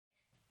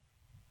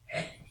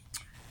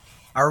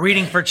Our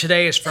reading for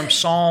today is from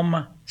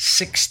Psalm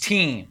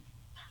 16.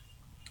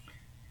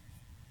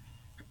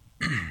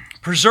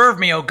 Preserve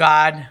me, O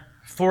God,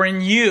 for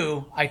in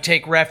you I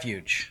take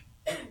refuge.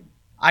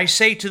 I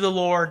say to the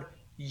Lord,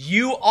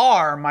 you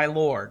are my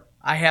Lord.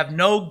 I have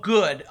no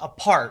good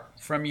apart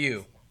from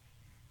you.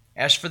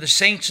 As for the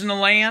saints in the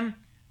land,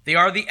 they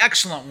are the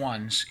excellent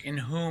ones, in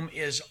whom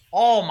is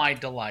all my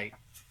delight.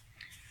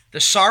 The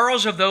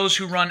sorrows of those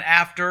who run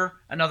after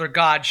another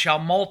god shall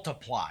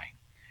multiply.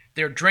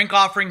 Their drink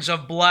offerings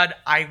of blood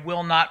I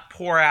will not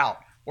pour out,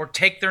 or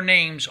take their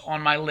names on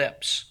my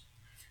lips.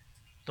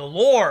 The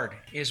Lord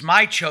is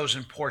my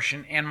chosen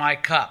portion and my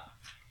cup.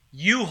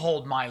 You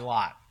hold my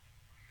lot.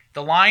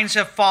 The lines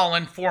have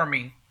fallen for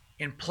me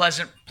in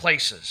pleasant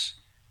places.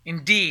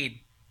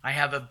 Indeed, I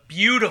have a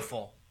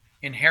beautiful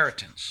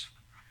inheritance.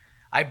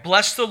 I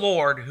bless the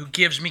Lord who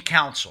gives me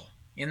counsel.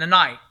 In the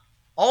night,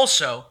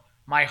 also,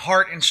 my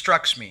heart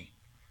instructs me.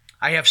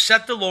 I have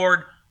set the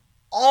Lord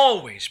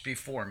always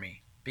before me.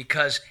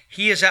 Because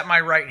he is at my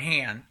right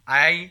hand,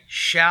 I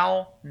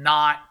shall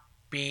not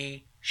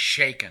be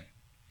shaken.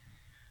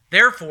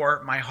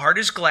 Therefore, my heart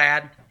is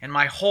glad, and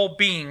my whole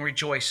being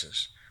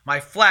rejoices. My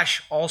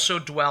flesh also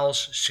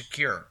dwells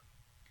secure.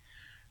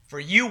 For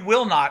you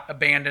will not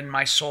abandon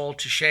my soul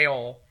to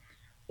Sheol,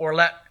 or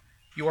let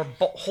your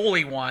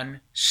Holy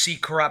One see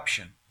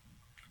corruption.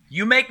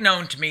 You make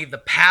known to me the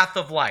path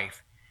of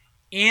life.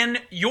 In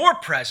your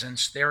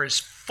presence there is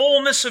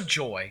fullness of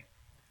joy.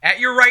 At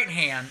your right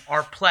hand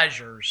are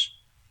pleasures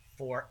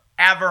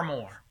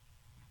forevermore.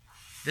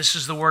 This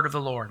is the word of the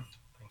Lord.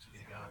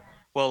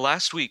 Well,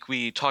 last week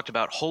we talked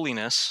about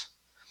holiness,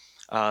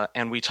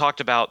 and we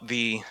talked about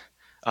the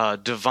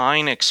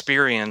divine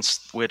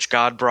experience which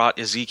God brought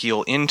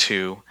Ezekiel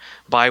into,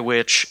 by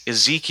which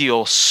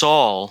Ezekiel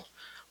saw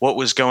what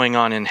was going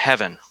on in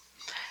heaven.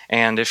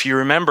 And if you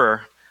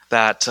remember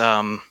that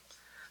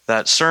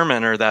that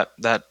sermon or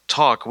that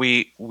talk,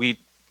 we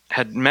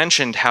had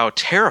mentioned how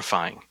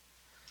terrifying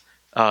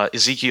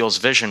Ezekiel's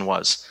vision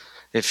was.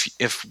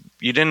 If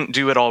you didn't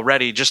do it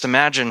already, just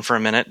imagine for a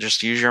minute,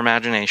 just use your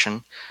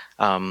imagination.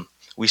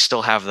 We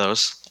still have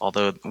those,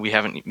 although we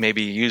haven't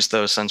maybe used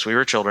those since we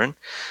were children.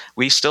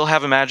 We still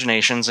have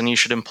imaginations, and you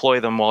should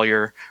employ them while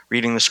you're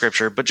reading the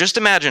scripture. But just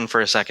imagine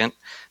for a second,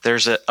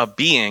 there's a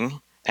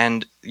being,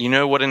 and you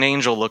know what an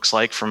angel looks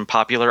like from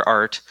popular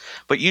art,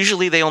 but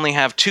usually they only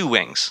have 2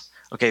 wings.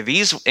 Okay,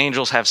 these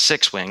angels have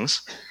 6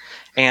 wings,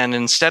 and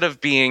instead of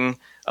being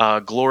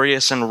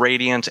glorious and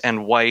radiant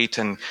and white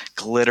and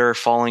glitter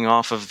falling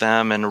off of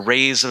them and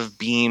rays of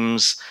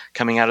beams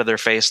coming out of their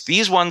face,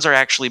 these ones are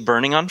actually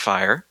burning on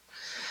fire,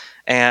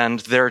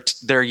 and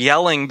they're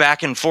yelling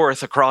back and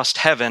forth across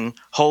heaven,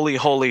 holy,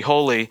 holy,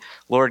 holy,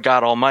 Lord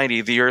God Almighty,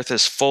 the earth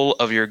is full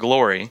of your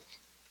glory.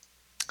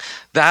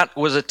 That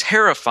was a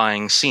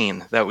terrifying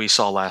scene that we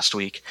saw last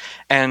week.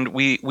 And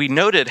we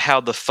noted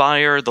how the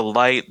fire, the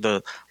light,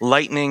 the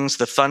lightnings,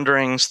 the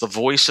thunderings, the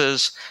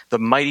voices, the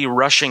mighty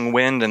rushing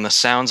wind, and the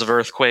sounds of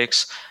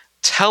earthquakes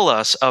tell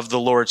us of the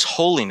Lord's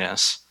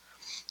holiness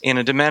in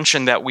a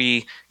dimension that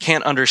we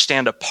can't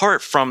understand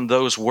apart from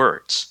those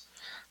words.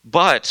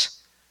 But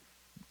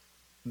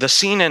the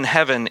scene in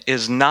heaven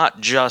is not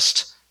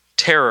just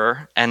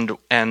terror and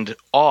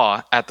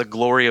awe at the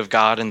glory of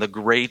God and the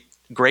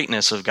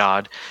greatness of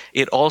God.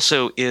 It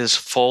also is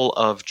full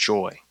of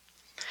joy.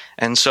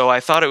 And so I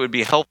thought it would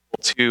be helpful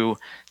to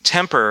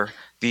temper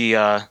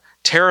the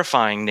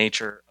terrifying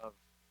nature of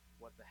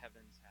what the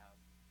heavens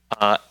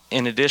have,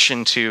 in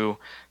addition to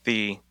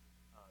the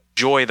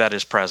joy that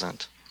is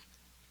present.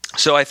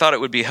 So I thought it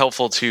would be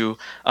helpful to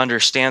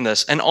understand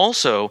this. And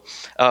also,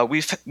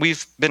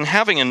 we've been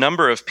having a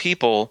number of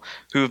people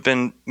who've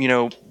been,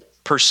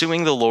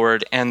 pursuing the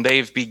Lord, and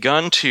they've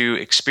begun to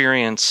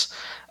experience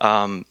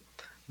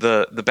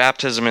the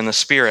baptism in the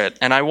Spirit.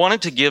 And I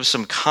wanted to give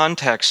some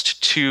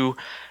context to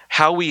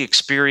how we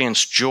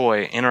experience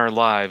joy in our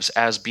lives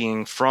as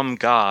being from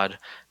God,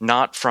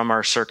 not from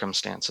our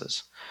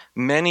circumstances.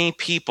 Many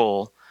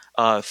people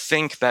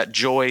think that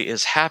joy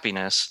is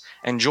happiness,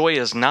 and joy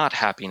is not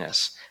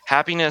happiness.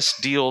 Happiness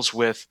deals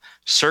with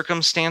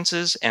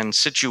circumstances and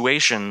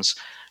situations.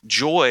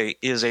 Joy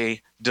is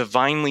a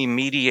divinely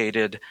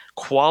mediated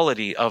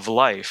quality of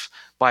life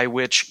by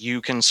which you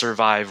can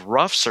survive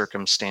rough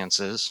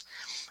circumstances.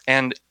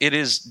 And it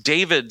is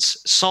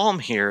David's psalm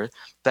here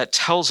that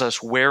tells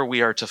us where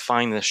we are to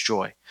find this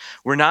joy.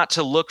 We're not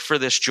to look for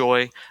this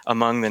joy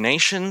among the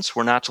nations.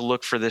 We're not to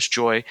look for this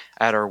joy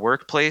at our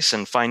workplace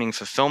and finding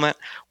fulfillment.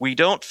 We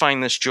don't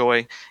find this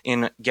joy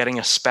in getting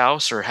a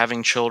spouse or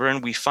having children.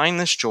 We find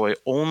this joy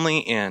only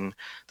in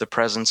the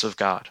presence of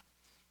God.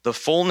 The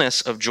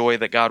fullness of joy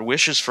that God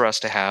wishes for us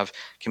to have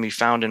can be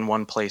found in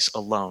one place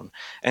alone.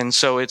 And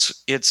so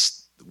it's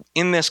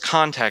in this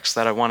context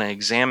that I want to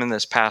examine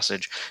this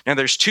passage. Now,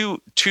 there's two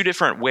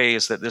different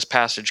ways that this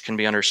passage can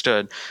be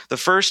understood. The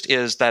first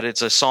is that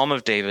it's a Psalm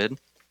of David,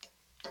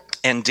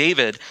 and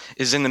David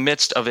is in the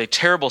midst of a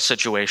terrible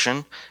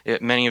situation.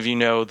 Many of you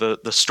know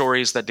the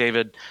stories that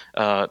David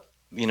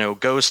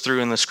goes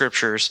through in the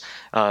scriptures.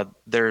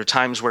 There are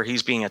times where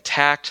he's being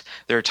attacked.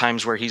 There are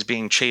times where he's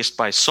being chased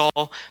by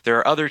Saul. There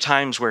are other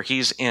times where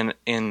he's in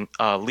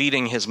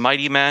leading his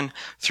mighty men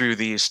through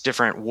these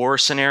different war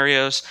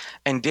scenarios.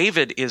 And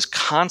David is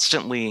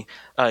constantly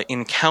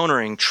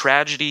encountering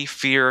tragedy,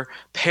 fear,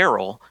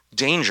 peril,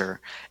 danger.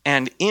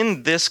 And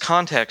in this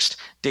context,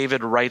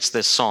 David writes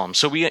this psalm.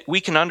 So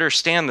we can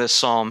understand this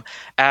psalm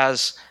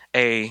as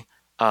a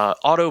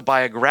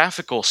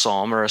autobiographical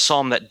psalm, or a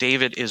psalm that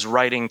David is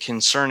writing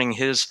concerning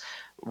his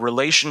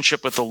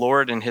relationship with the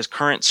Lord and his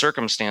current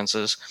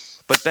circumstances.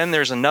 But then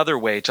there's another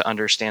way to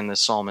understand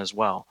this psalm as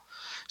well.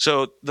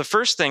 So the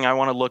first thing I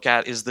want to look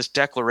at is this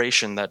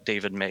declaration that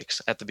David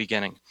makes at the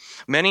beginning.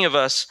 Many of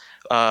us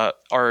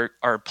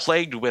are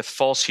plagued with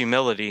false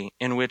humility,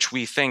 in which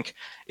we think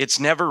it's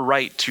never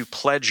right to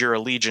pledge your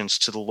allegiance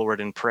to the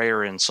Lord in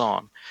prayer and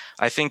song.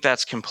 I think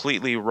that's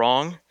completely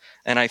wrong.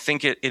 And I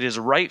think it is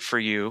right for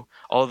you,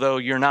 although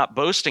you're not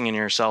boasting in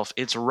yourself,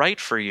 it's right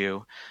for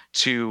you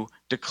to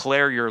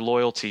declare your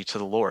loyalty to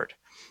the Lord.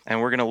 And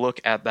we're going to look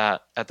at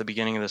that at the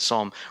beginning of the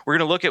psalm. We're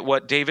going to look at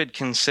what David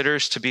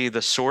considers to be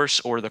the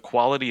source or the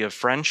quality of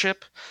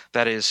friendship,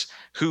 that is,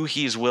 who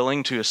he's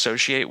willing to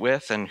associate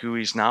with and who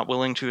he's not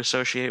willing to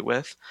associate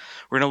with.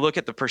 We're going to look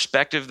at the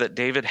perspective that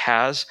David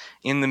has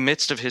in the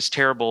midst of his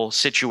terrible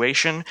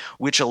situation,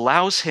 which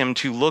allows him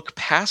to look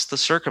past the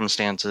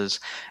circumstances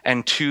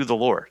and to the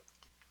Lord.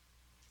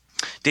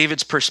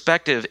 David's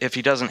perspective, if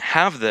he doesn't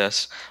have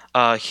this,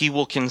 he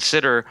will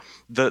consider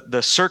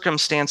the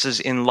circumstances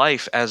in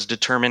life as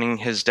determining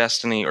his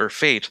destiny or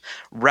fate,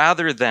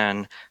 rather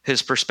than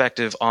his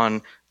perspective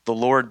on the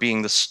Lord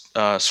being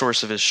the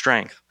source of his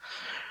strength.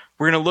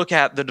 We're going to look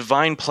at the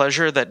divine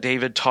pleasure that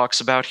David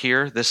talks about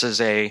here. This is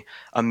a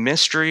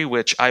mystery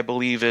which I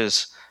believe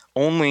is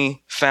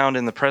only found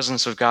in the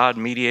presence of God,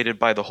 mediated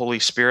by the Holy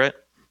Spirit.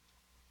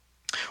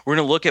 We're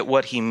going to look at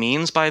what he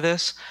means by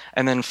this,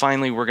 and then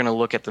finally we're going to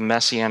look at the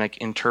messianic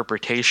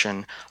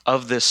interpretation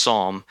of this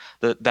psalm,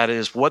 that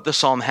is, what the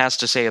psalm has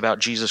to say about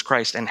Jesus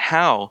Christ and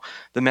how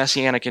the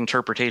messianic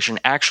interpretation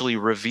actually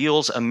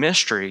reveals a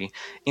mystery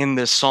in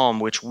this psalm,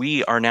 which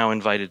we are now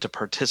invited to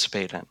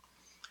participate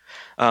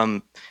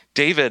in.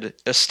 David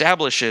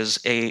establishes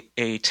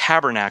a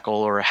tabernacle,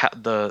 or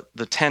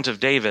the tent of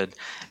David,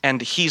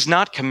 and he's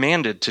not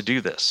commanded to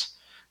do this.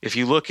 If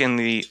you look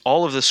in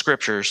all of the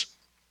scriptures,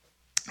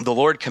 the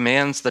Lord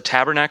commands the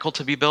tabernacle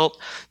to be built.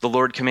 The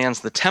Lord commands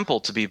the temple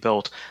to be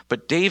built.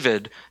 But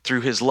David,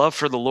 through his love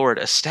for the Lord,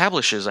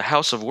 establishes a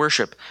house of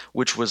worship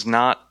which was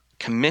not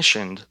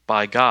commissioned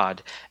by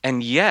God.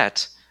 And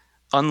yet,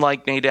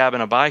 unlike Nadab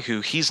and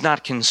Abihu, he's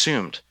not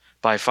consumed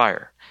by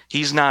fire.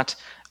 He's not,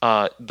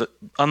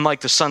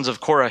 unlike the sons of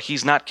Korah,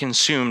 he's not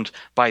consumed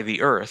by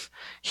the earth.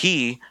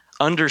 He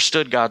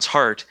understood God's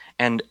heart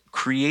and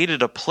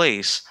created a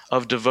place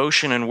of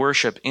devotion and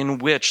worship in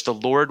which the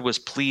Lord was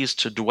pleased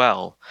to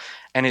dwell.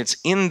 And it's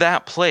in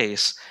that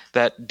place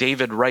that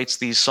David writes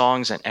these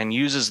songs and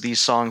uses these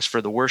songs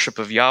for the worship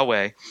of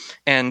Yahweh.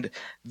 And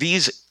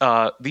these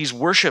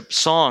worship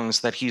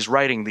songs that he's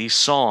writing, these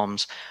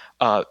psalms,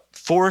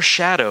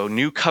 foreshadow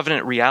new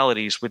covenant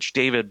realities which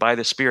David, by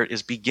the Spirit,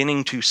 is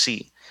beginning to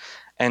see.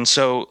 And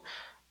so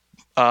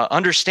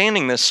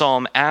understanding this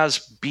psalm as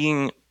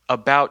being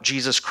about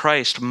Jesus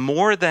Christ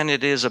more than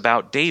it is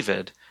about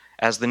David,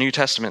 as the New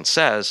Testament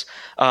says,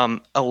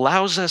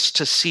 allows us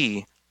to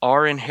see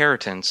our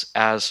inheritance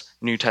as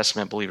New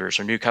Testament believers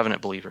or New Covenant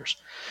believers.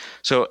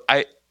 So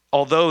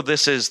although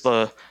this is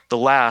the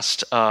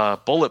last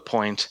bullet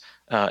point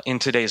in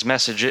today's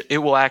message, it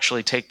will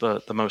actually take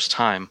the most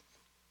time.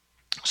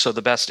 So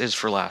the best is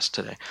for last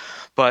today.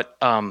 But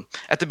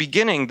at the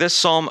beginning, this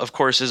psalm, of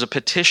course, is a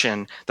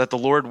petition that the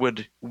Lord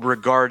would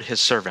regard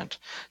his servant.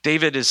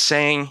 David is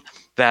saying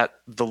that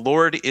the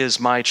Lord is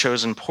my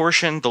chosen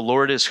portion, the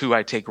Lord is who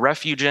I take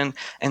refuge in,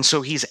 and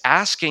so he's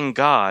asking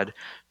God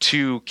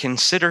to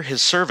consider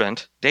his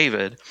servant,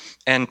 David,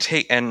 and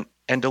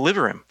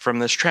deliver him from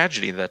this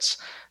tragedy that's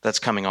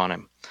coming on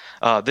him.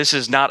 This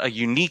is not a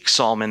unique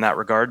psalm in that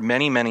regard.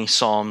 Many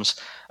psalms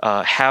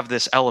have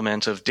this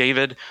element of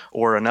David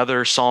or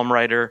another psalm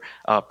writer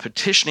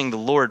petitioning the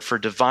Lord for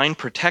divine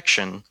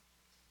protection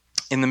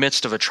in the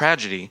midst of a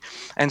tragedy.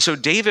 And so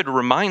David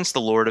reminds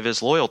the Lord of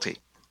his loyalty.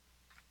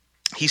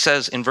 He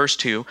says in verse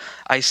 2,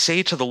 "I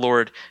say to the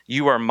Lord,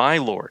 you are my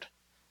Lord.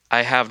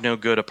 I have no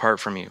good apart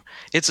from you."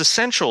 It's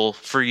essential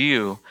for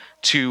you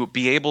to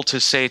be able to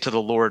say to the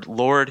Lord,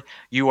 "Lord,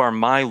 you are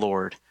my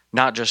Lord,"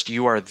 not just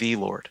 "you are the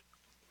Lord."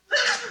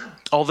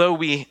 Although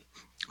we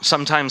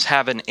sometimes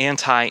have an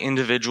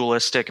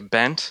anti-individualistic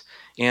bent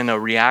in a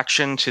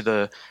reaction to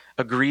the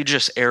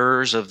egregious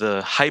errors of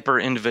the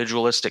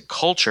hyper-individualistic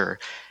culture,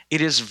 it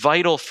is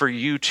vital for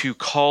you to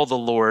call the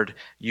Lord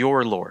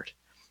your Lord.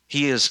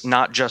 He is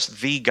not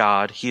just the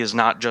God. He is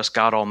not just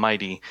God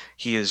Almighty.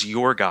 He is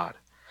your God.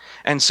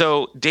 And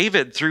so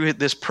David, through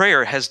this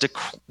prayer, has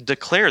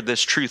declared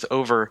this truth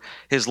over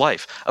his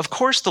life. Of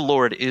course, the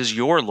Lord is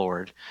your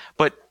Lord,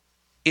 but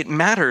it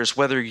matters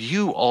whether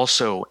you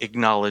also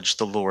acknowledge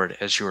the Lord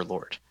as your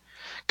Lord.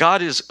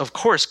 God is, of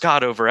course,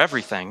 God over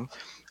everything.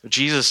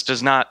 Jesus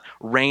does not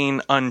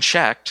reign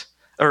unchecked.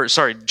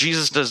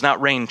 Jesus does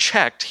not reign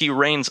checked. He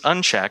reigns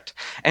unchecked.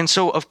 And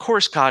so, of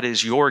course, God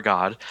is your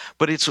God.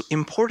 But it's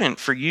important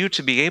for you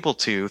to be able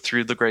to,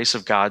 through the grace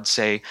of God,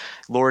 say,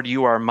 Lord,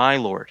 you are my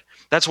Lord.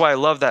 That's why I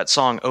love that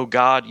song, Oh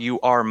God, you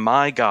are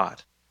my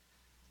God.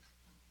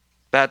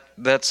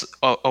 That's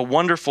a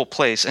wonderful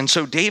place. And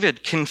so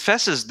David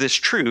confesses this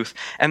truth,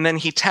 and then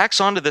he tacks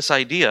onto this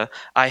idea,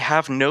 I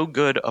have no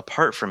good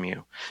apart from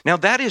you. Now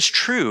that is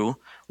true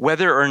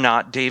whether or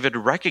not David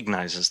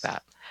recognizes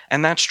that.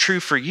 And that's true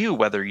for you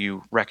whether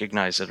you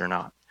recognize it or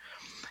not.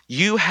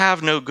 You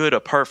have no good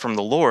apart from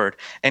the Lord,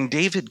 and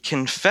David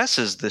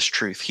confesses this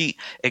truth. He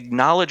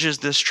acknowledges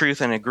this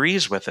truth and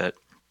agrees with it.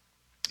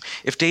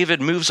 If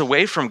David moves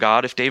away from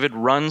God, if David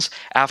runs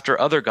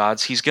after other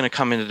gods, he's going to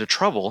come into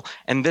trouble.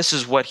 And this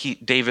is what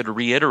David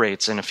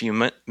reiterates in a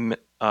few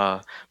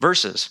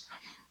verses.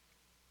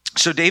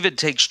 So David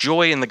takes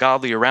joy in the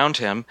godly around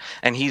him,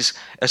 and he's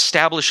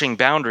establishing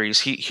boundaries.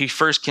 He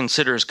first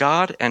considers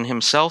God and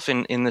himself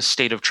in this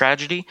state of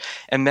tragedy,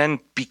 and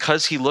then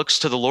because he looks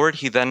to the Lord,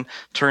 he then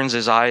turns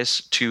his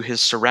eyes to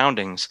his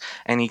surroundings,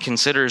 and he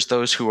considers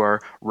those who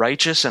are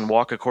righteous and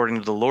walk according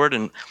to the Lord,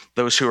 and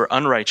those who are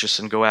unrighteous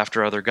and go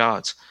after other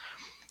gods.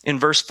 In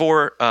verse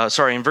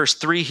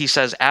 3, he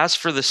says, As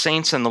for the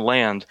saints in the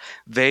land,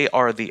 they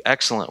are the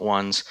excellent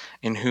ones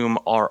in whom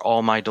are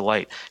all my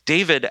delight.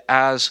 David,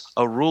 as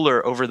a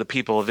ruler over the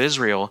people of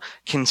Israel,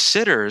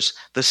 considers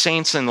the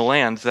saints in the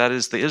land, that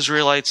is, the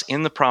Israelites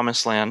in the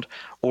promised land,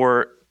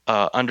 or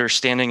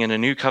understanding in a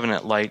new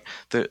covenant light,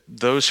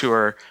 those who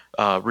are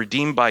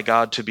redeemed by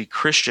God to be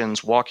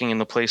Christians walking in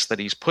the place that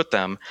he's put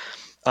them.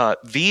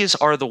 These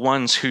are the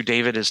ones who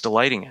David is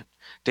delighting in.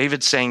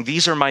 David's saying,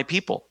 these are my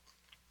people.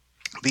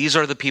 These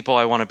are the people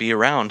I want to be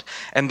around.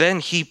 And then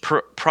he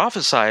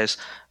prophesies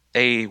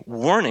a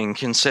warning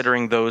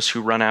considering those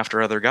who run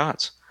after other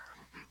gods.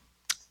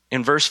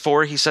 In verse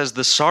 4, he says,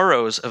 the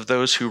sorrows of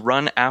those who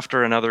run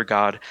after another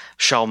god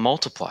shall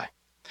multiply.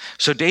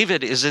 So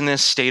David is in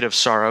this state of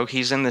sorrow.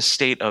 He's in this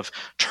state of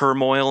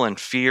turmoil and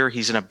fear.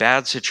 He's in a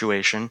bad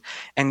situation.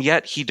 And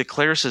yet he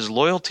declares his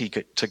loyalty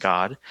to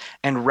God.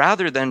 And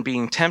rather than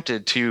being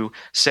tempted to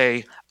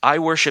say, I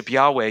worship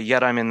Yahweh,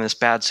 yet I'm in this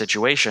bad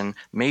situation,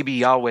 maybe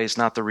Yahweh's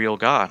not the real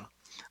God.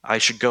 I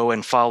should go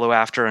and follow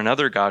after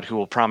another god who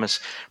will promise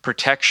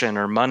protection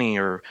or money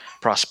or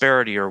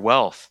prosperity or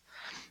wealth.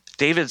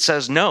 David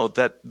says no,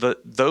 that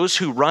those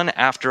who run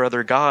after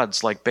other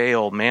gods like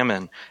Baal,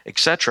 Mammon,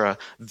 etc.,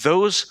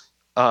 those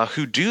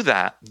who do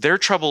that, their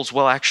troubles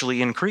will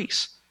actually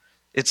increase.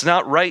 It's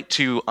not right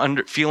to,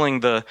 feeling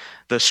the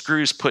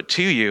screws put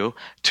to you,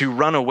 to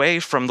run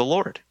away from the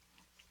Lord.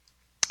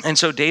 And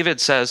so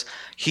David says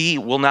he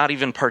will not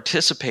even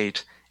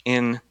participate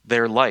in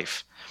their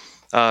life.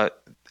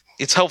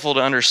 It's helpful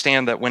to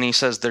understand that when he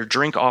says their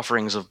drink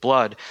offerings of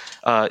blood,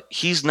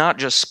 he's not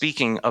just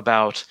speaking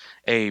about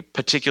a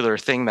particular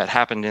thing that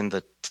happened in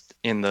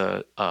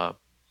the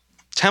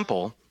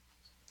temple.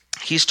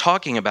 He's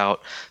talking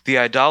about the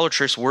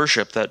idolatrous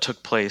worship that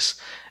took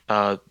place.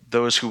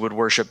 Those who would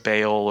worship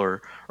Baal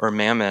or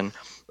Mammon,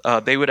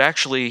 they would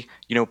actually,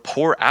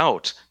 pour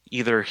out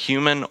either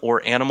human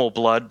or animal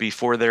blood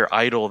before their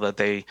idol that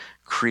they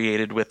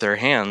created with their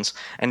hands.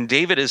 And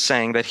David is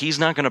saying that he's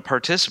not going to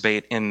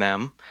participate in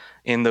them,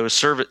 in those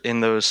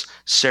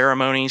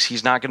ceremonies.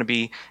 He's not going to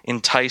be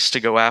enticed to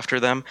go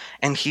after them.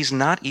 And he's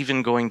not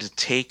even going to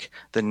take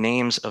the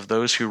names of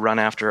those who run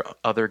after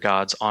other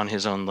gods on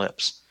his own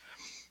lips.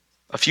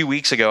 A few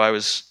weeks ago, I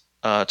was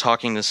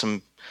talking to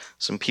some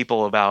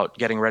people about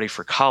getting ready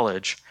for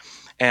college,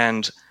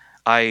 and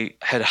I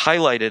had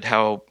highlighted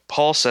how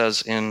Paul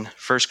says in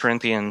 2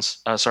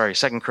 Corinthians,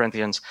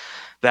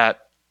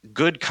 that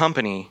good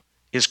company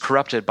is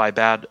corrupted by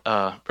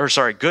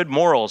good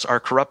morals are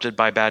corrupted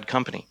by bad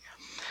company.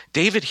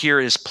 David here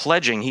is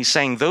pledging, he's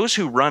saying those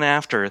who run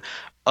after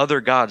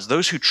other gods,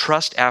 those who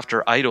trust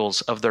after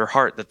idols of their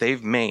heart that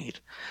they've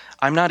made,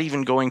 I'm not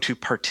even going to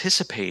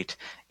participate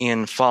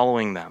in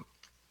following them.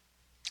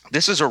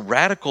 This is a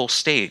radical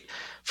state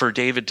for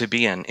David to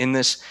be in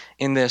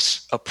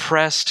this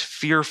oppressed,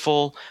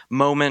 fearful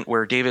moment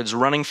where David's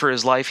running for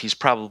his life. He's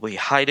probably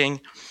hiding.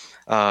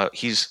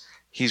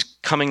 He's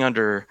coming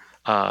under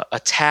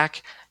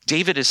attack.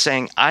 David is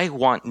saying, I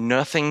want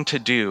nothing to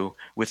do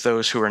with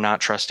those who are not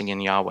trusting in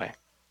Yahweh.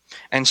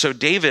 And so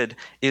David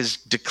is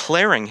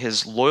declaring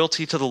his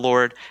loyalty to the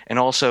Lord and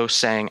also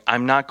saying,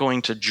 I'm not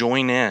going to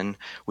join in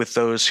with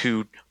those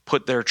who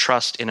put their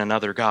trust in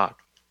another god.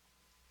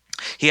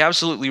 He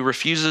absolutely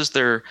refuses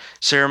their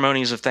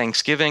ceremonies of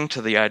thanksgiving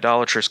to the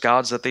idolatrous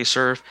gods that they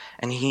serve,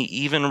 and he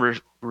even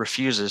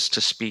refuses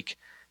to speak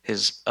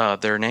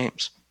their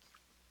names.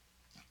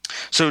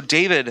 So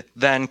David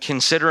then,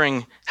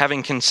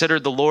 having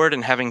considered the Lord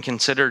and having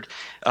considered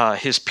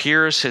his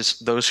peers,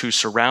 those who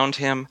surround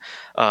him,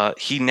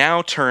 he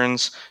now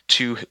turns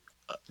to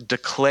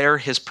declare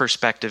his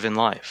perspective in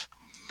life.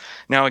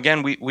 Now,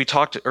 again, we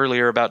talked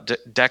earlier about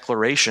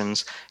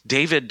declarations.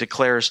 David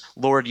declares,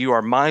 Lord, you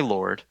are my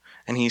Lord.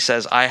 and he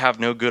says, I have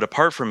no good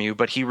apart from you,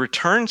 but he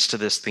returns to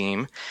this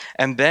theme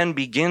and then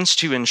begins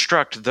to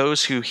instruct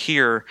those who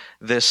hear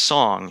this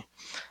song.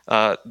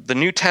 The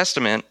New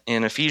Testament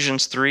in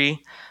Ephesians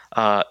 3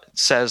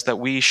 says that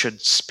we should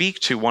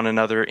speak to one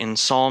another in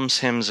psalms,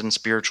 hymns, and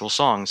spiritual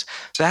songs.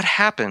 That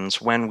happens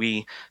when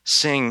we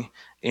sing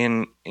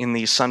in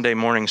these Sunday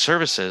morning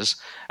services,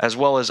 as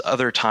well as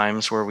other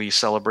times where we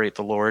celebrate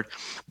the Lord.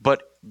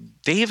 But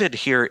David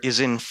here is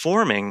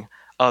informing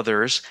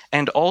others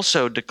and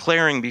also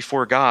declaring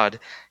before God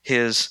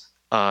his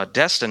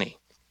destiny.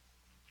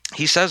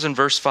 He says in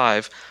verse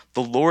 5,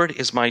 "The Lord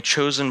is my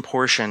chosen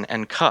portion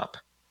and cup."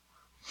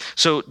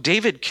 So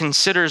David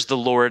considers the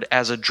Lord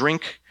as a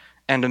drink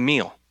and a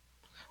meal.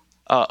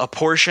 A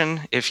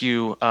portion, if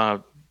you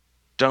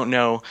don't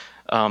know,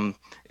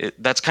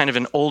 that's kind of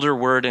an older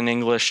word in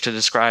English to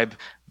describe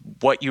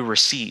what you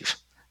receive.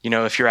 You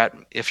know, if you're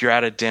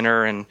at a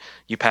dinner and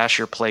you pass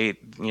your plate,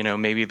 you know,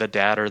 maybe the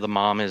dad or the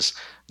mom is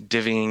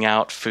divvying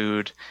out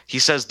food. He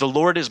says, "The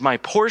Lord is my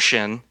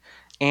portion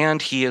and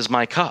he is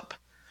my cup."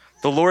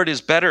 The Lord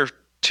is better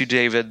to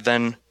David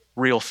than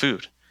real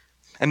food.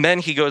 And then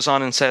he goes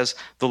on and says,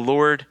 "The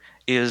Lord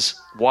is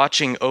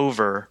watching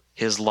over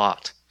his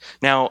lot."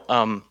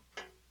 Now,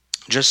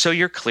 just so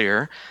you're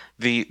clear,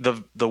 the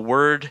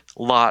word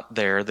lot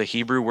there, the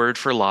Hebrew word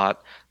for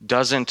lot,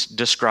 doesn't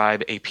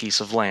describe a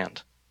piece of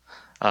land.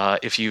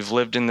 If you've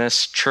lived in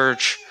this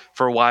church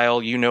for a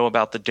while, you know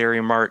about the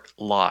Dairy Mart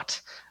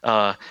lot.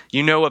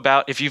 You know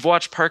about, if you've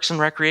watched Parks and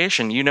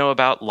Recreation, you know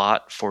about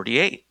Lot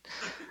 48.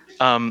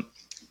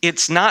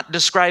 It's not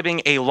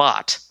describing a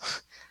lot.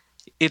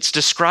 It's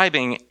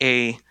describing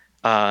a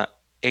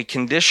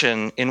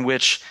condition in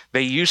which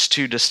they used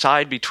to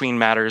decide between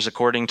matters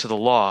according to the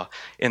law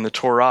in the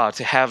Torah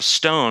to have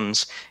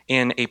stones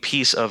in a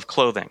piece of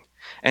clothing.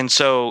 And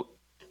so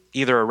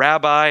either a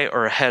rabbi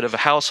or a head of a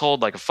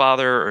household, like a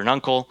father or an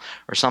uncle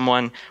or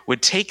someone,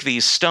 would take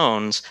these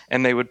stones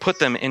and they would put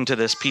them into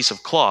this piece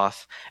of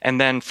cloth, and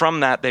then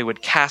from that they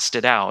would cast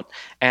it out.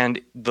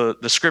 And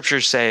the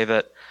scriptures say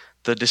that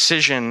the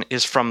decision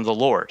is from the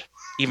Lord.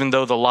 Even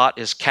though the lot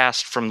is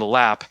cast from the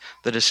lap,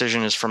 the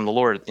decision is from the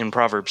Lord in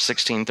Proverbs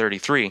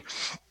 16:33.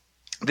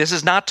 This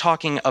is not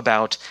talking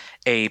about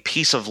a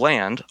piece of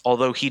land,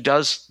 although he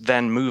does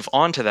then move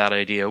on to that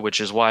idea, which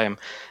is why I'm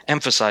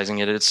emphasizing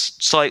it. It's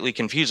slightly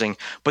confusing.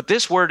 But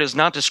this word is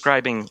not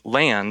describing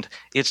land.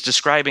 It's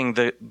describing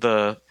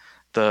the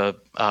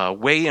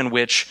way in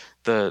which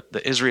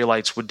the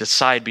Israelites would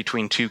decide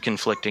between two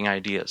conflicting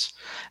ideas.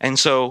 And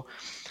so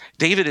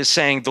David is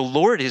saying the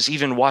Lord is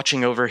even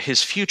watching over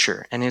his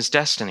future and his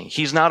destiny.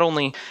 He's not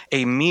only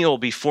a meal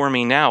before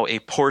me now, a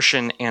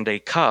portion and a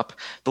cup.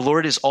 The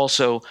Lord is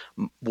also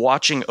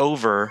watching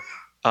over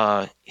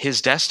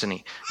his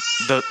destiny.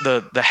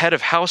 The head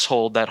of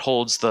household that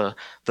holds the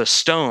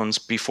stones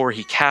before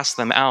he casts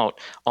them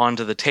out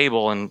onto the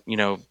table, and you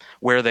know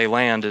where they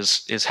land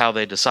is how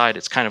they decide.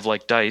 It's kind of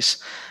like dice.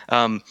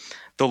 The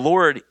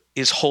Lord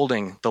is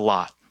holding the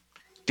lot.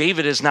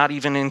 David is not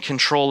even in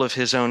control of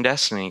his own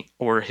destiny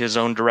or his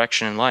own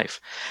direction in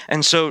life.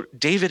 And so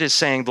David is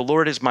saying, the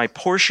Lord is my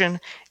portion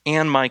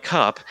and my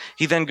cup.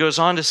 He then goes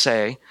on to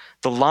say,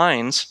 the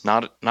lines,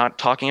 not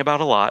talking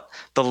about a lot,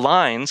 the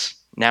lines,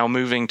 now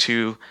moving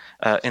to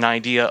an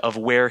idea of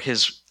where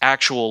his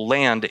actual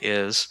land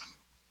is,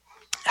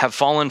 have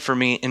fallen for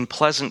me in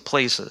pleasant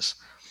places.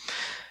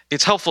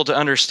 It's helpful to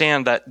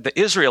understand that the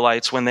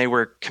Israelites, when they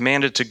were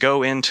commanded to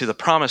go into the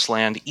promised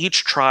land,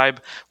 each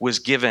tribe was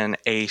given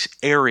an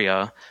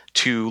area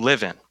to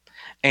live in.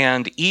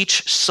 And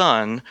each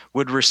son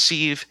would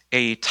receive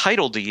a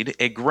title deed,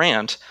 a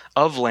grant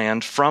of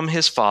land from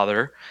his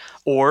father,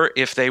 or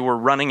if they were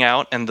running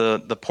out and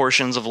the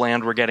portions of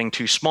land were getting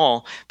too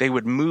small, they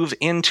would move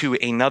into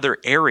another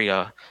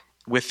area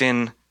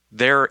within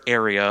their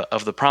area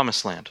of the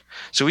promised land.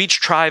 So each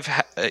tribe,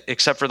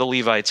 except for the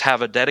Levites,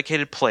 have a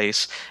dedicated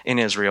place in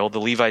Israel. The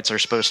Levites are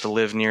supposed to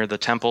live near the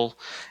temple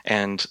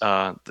and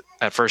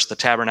at first the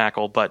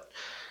tabernacle, but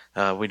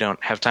we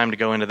don't have time to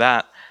go into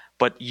that.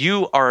 But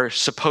you are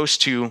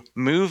supposed to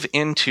move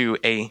into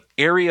an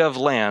area of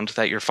land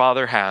that your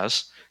father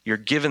has. You're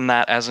given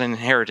that as an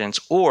inheritance,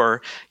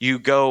 or you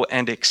go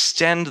and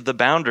extend the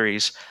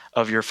boundaries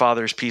of your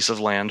father's piece of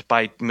land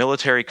by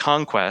military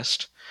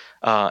conquest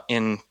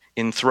in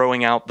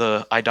throwing out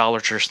the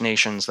idolatrous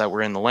nations that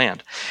were in the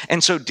land.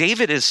 And so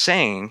David is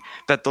saying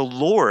that the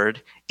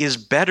Lord is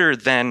better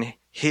than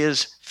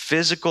his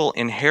physical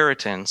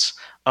inheritance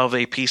of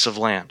a piece of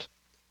land.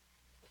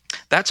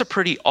 That's a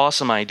pretty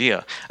awesome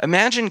idea.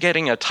 Imagine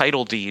getting a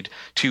title deed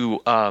to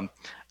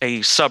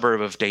a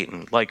suburb of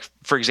Dayton, like,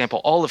 for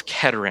example, all of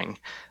Kettering.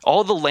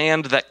 All the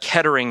land that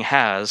Kettering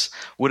has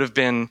would have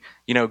been,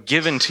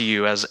 given to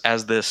you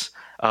as this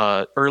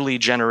early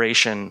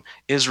generation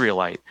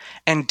Israelite.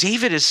 And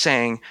David is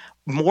saying,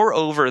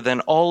 moreover than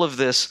all of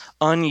this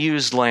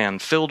unused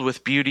land, filled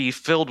with beauty,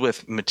 filled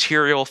with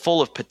material,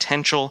 full of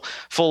potential,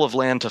 full of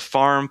land to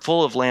farm,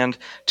 full of land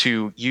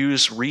to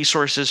use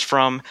resources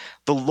from,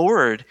 the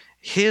Lord,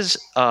 his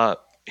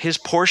his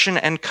portion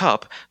and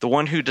cup, the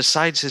one who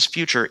decides his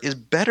future, is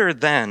better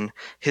than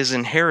his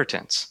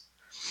inheritance.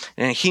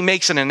 And he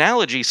makes an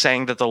analogy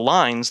saying that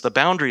the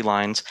boundary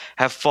lines,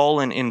 have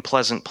fallen in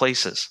pleasant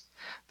places.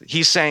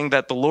 He's saying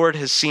that the Lord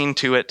has seen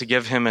to it to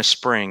give him a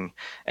spring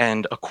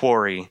and a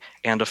quarry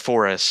and a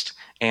forest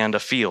and a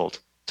field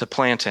to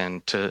plant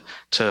in, to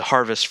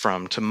harvest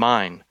from, to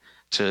mine,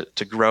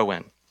 to grow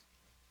in.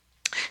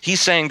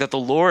 He's saying that the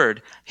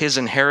Lord, his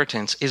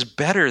inheritance, is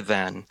better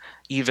than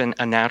even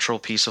a natural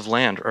piece of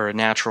land or a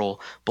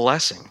natural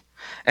blessing.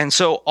 And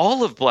so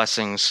all of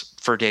blessings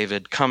for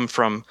David come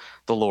from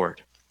the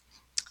Lord.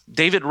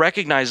 David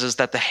recognizes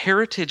that the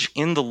heritage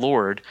in the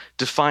Lord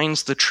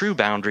defines the true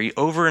boundary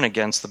over and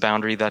against the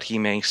boundary that he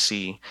may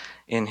see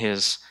in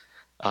his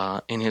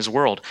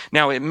world.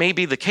 Now, it may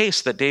be the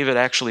case that David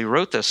actually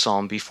wrote this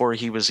psalm before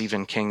he was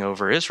even king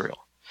over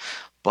Israel.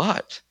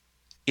 But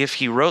if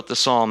he wrote the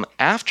psalm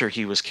after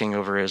he was king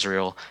over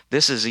Israel,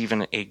 this is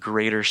even a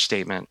greater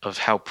statement of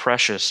how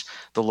precious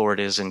the Lord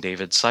is in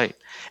David's sight.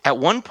 At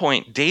one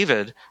point,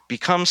 David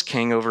becomes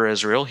king over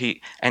Israel,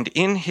 and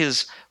in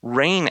his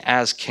reign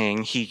as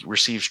king, he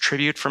receives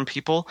tribute from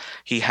people.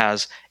 He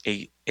has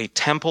a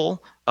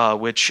temple,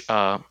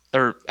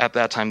 or at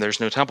that time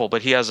there's no temple,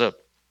 but he has a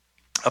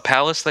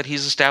palace that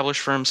he's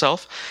established for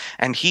himself,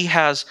 and he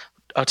has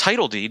a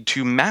title deed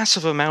to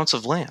massive amounts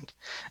of land.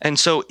 And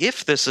so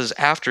if this is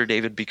after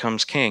David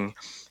becomes king,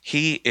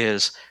 he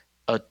is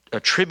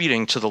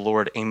attributing to the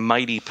Lord a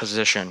mighty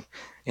position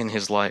in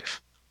his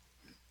life.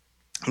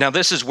 Now,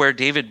 this is where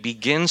David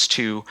begins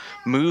to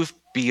move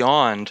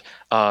beyond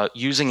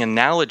using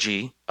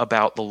analogy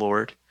about the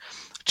Lord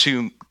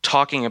to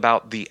talking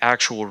about the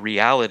actual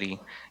reality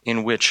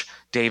in which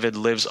David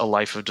lives a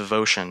life of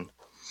devotion.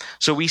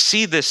 So we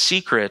see this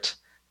secret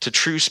to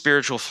true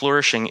spiritual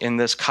flourishing in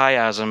this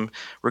chiasm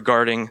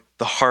regarding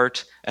the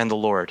heart and the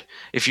Lord.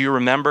 If you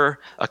remember,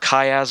 a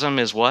chiasm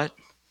is what?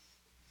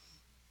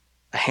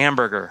 A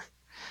hamburger.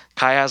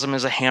 Chiasm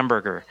is a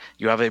hamburger.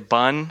 You have a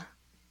bun,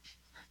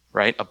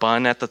 right? A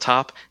bun at the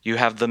top. You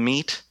have the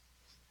meat,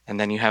 and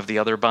then you have the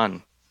other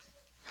bun.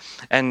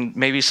 And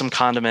maybe some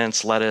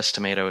condiments, lettuce,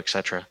 tomato,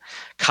 etc.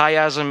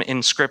 Chiasm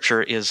in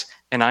Scripture is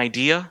an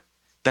idea,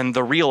 then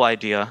the real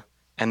idea,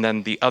 and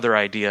then the other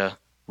idea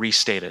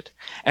restated.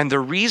 And the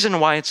reason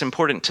why it's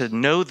important to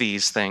know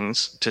these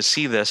things, to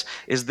see this,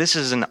 is this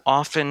is an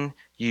often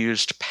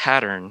used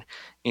pattern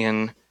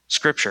in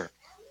Scripture.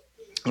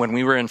 When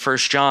we were in 1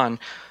 John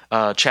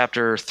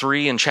chapter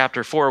 3 and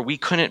chapter 4, we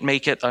couldn't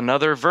make it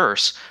another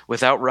verse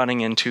without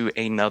running into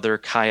another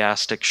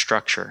chiastic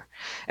structure.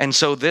 And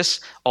so this,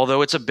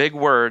 although it's a big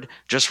word,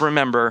 just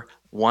remember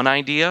one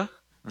idea,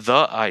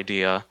 the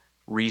idea,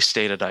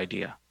 restated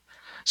idea.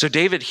 So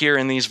David here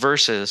in these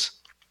verses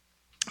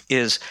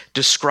is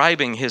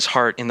describing his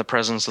heart in the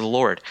presence of the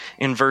Lord.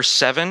 In verse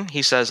 7,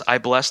 he says, I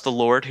bless the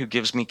Lord who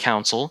gives me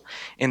counsel.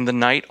 In the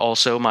night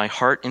also my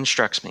heart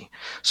instructs me.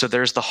 So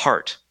there's the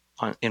heart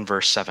in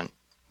verse 7.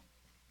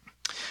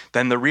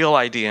 Then the real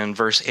idea in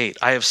verse 8,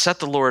 I have set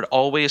the Lord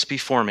always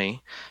before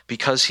me.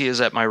 Because he is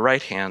at my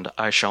right hand,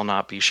 I shall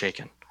not be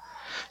shaken.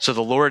 So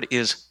the Lord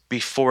is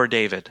before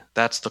David.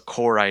 That's the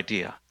core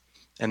idea.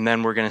 And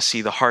then we're going to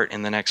see the heart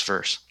in the next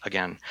verse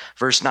again.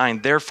 Verse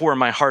 9, therefore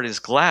my heart is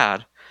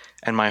glad,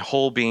 and my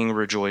whole being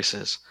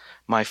rejoices.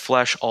 My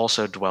flesh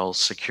also dwells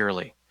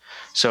securely.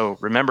 So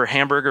remember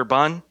hamburger,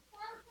 bun,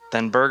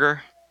 then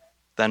burger,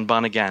 then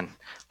bun again.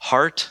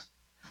 Heart,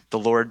 the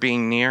Lord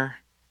being near,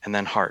 and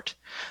then heart.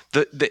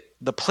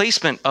 The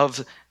placement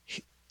of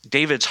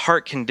David's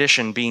heart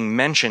condition being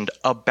mentioned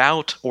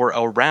about or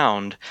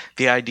around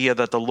the idea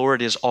that the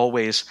Lord is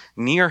always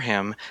near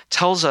him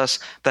tells us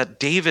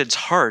that David's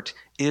heart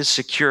is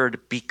secured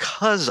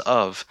because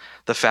of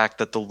the fact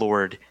that the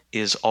Lord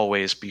is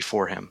always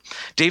before him.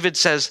 David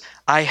says,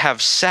 I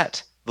have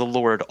set the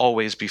Lord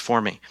always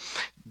before me.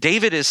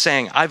 David is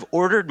saying, I've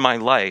ordered my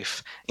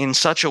life in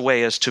such a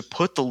way as to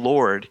put the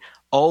Lord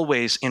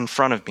always in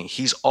front of me.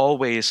 He's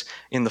always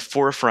in the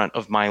forefront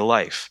of my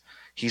life.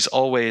 He's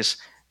always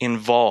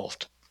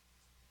involved.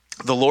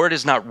 The Lord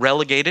is not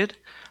relegated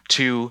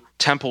to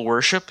temple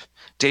worship.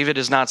 David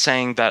is not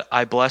saying that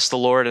I bless the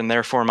Lord and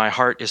therefore my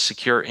heart is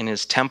secure in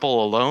his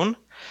temple alone.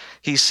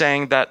 He's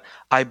saying that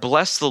I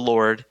bless the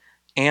Lord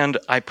and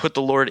I put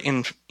the Lord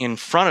in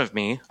front of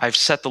me. I've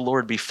set the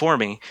Lord before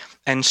me.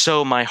 And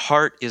so my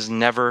heart is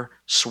never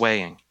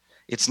swaying.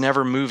 It's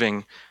never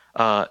moving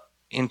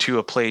into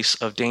a place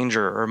of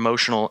danger or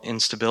emotional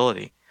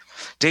instability.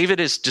 David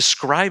is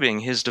describing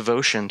his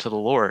devotion to the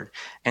Lord,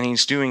 and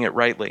he's doing it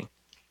rightly.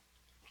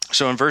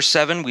 So in verse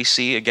 7, we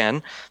see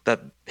again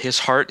that his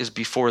heart is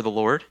before the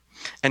Lord.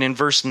 And in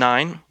verse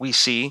 9, we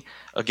see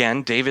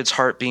again David's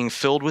heart being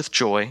filled with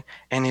joy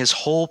and his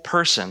whole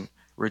person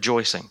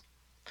rejoicing.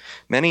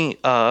 Many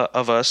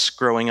of us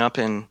growing up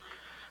in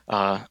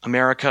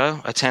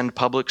America attend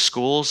public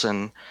schools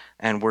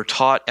and we're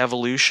taught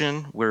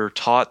evolution. We're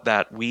taught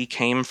that we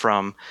came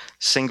from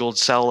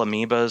single-cell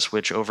amoebas,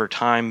 which over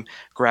time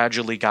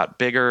gradually got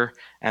bigger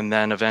and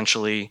then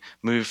eventually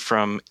moved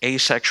from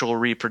asexual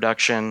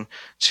reproduction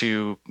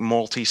to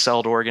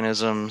multi-celled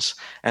organisms.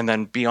 And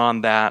then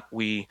beyond that,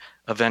 we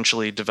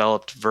eventually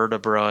developed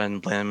vertebra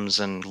and limbs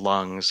and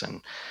lungs.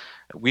 And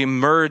we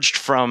emerged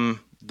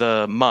from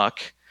the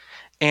muck.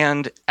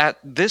 And at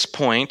this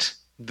point,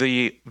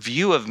 the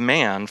view of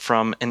man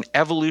from an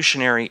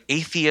evolutionary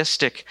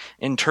atheistic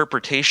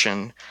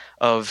interpretation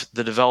of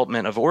the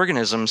development of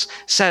organisms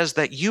says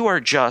that you are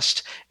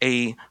just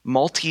a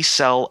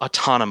multi-cell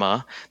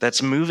autonoma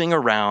that's moving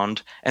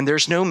around and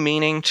there's no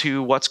meaning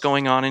to what's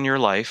going on in your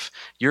life.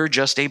 You're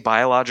just a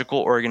biological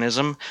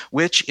organism,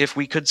 which if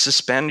we could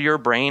suspend your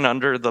brain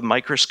under the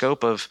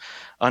microscope of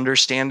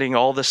understanding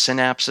all the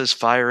synapses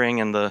firing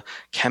and the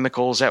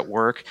chemicals at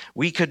work,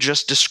 we could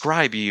just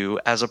describe you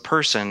as a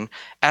person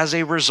as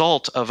a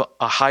result of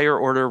a higher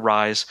order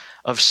rise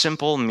of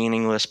simple,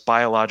 meaningless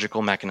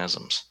biological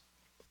mechanisms.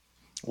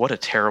 What a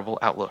terrible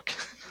outlook.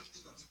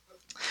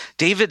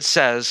 David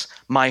says,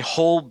 "My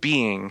whole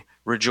being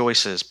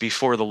rejoices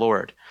before the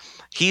Lord."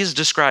 He's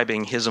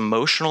describing his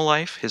emotional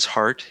life, his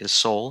heart, his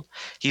soul.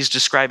 He's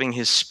describing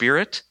his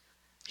spirit.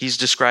 He's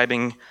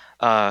describing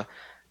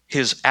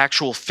his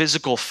actual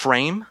physical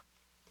frame.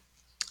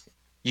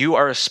 You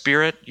are a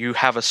spirit, you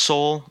have a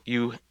soul,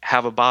 you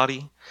have a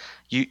body.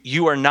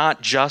 You are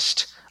not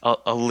just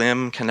a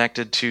limb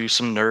connected to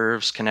some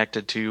nerves,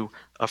 connected to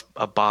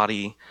a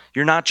body.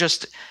 You're not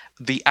just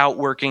the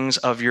outworkings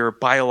of your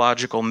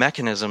biological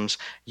mechanisms.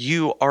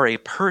 You are a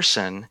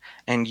person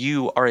and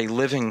you are a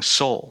living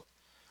soul.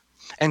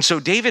 And so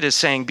David is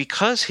saying,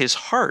 because his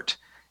heart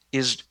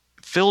is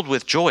filled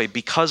with joy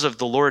because of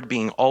the Lord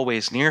being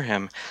always near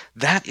him,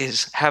 that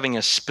is having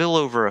a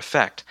spillover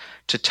effect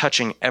to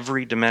touching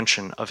every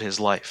dimension of his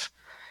life.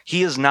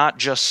 He is not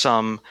just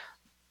some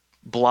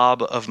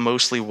blob of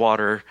mostly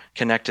water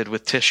connected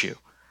with tissue.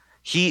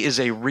 He is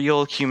a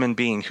real human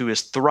being who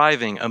is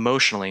thriving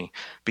emotionally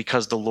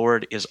because the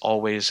Lord is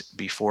always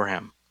before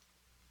him.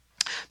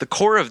 The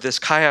core of this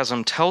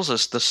chiasm tells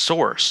us the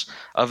source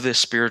of this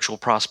spiritual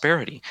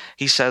prosperity.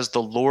 He says,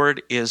 "The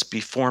Lord is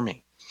before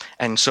me."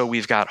 And so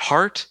we've got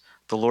heart,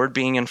 the Lord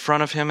being in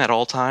front of him at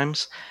all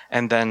times,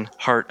 and then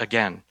heart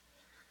again.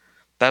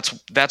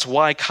 That's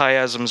why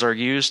chiasms are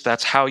used.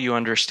 That's how you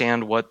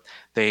understand what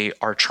they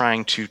are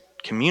trying to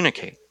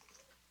communicate.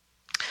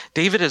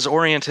 David has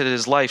oriented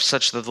his life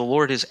such that the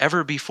Lord is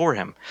ever before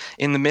him.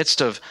 In the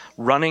midst of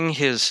running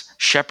his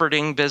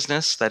shepherding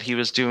business that he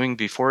was doing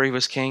before he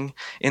was king,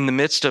 in the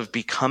midst of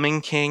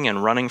becoming king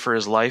and running for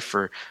his life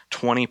for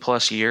 20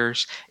 plus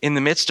years, in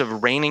the midst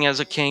of reigning as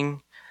a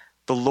king,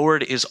 the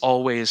Lord is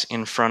always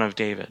in front of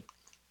David.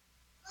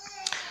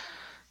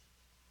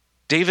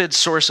 David's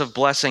source of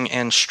blessing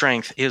and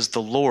strength is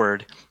the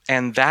Lord,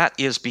 and that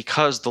is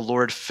because the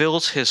Lord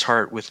fills his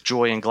heart with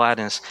joy and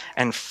gladness,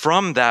 and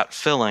from that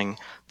filling,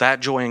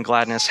 that joy and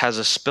gladness has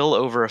a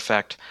spillover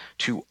effect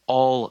to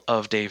all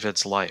of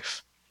David's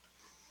life.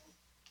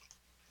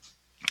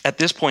 At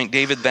this point,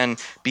 David then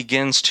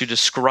begins to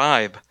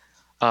describe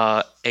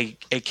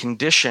a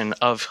condition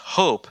of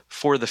hope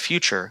for the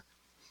future.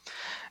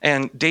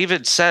 And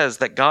David says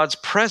that God's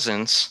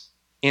presence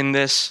in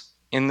this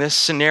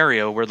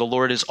scenario where the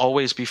Lord is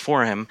always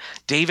before him,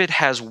 David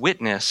has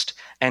witnessed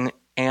and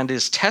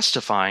is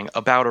testifying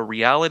about a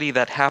reality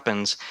that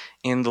happens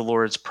in the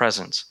Lord's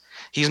presence.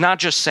 He's not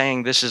just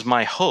saying, "This is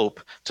my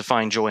hope to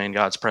find joy in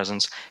God's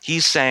presence."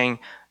 He's saying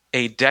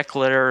a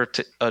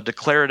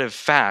declarative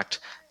fact.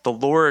 The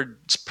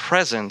Lord's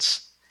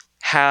presence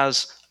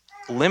has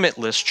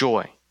limitless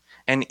joy.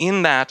 And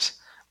in that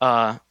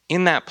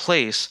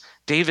place,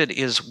 David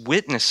is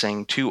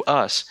witnessing to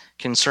us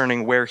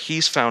concerning where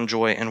he's found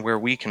joy and where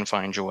we can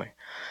find joy.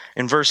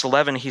 In verse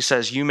 11, he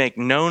says, "You make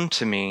known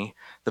to me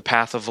the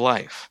path of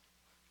life."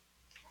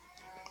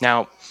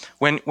 Now,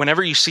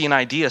 whenever you see an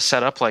idea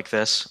set up like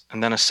this,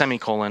 and then a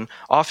semicolon,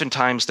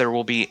 oftentimes there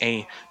will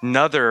be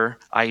another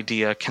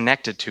idea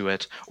connected to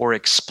it or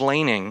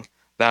explaining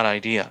that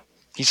idea.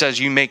 He says,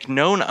 "You make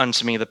known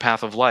unto me the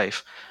path of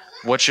life."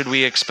 What should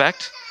we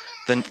expect?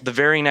 The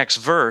very next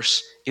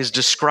verse is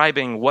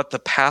describing what the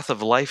path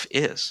of life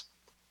is.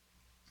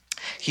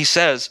 He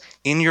says,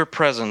 "In your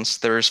presence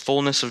there is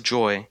fullness of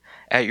joy.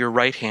 At your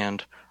right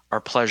hand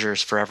are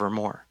pleasures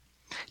forevermore."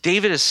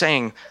 David is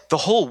saying the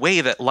whole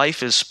way that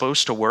life is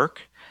supposed to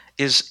work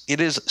is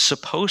it is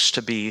supposed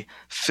to be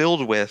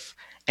filled with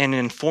and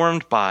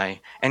informed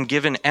by and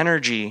given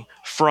energy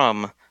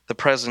from the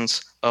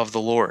presence of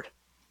the Lord.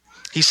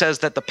 He says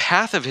that the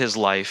path of his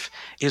life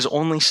is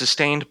only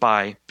sustained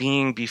by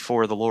being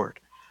before the Lord,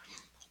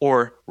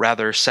 or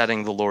rather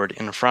setting the Lord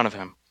in front of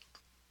him.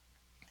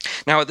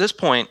 Now at this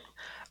point,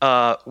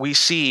 we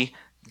see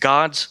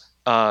God's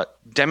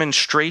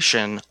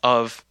demonstration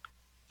of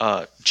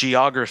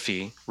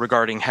geography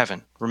regarding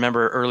heaven.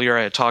 Remember earlier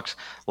I had talked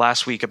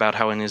last week about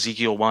how in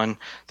Ezekiel 1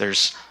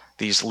 there's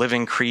these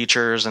living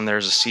creatures, and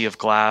there's a sea of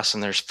glass,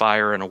 and there's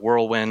fire and a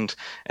whirlwind,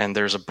 and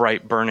there's a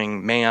bright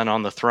burning man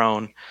on the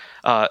throne.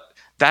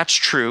 That's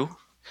true.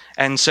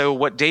 And so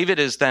what David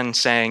is then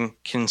saying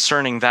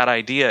concerning that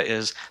idea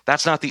is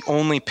that's not the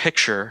only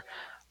picture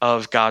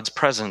of God's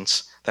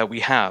presence that we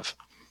have.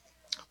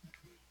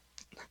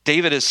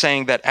 David is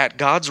saying that at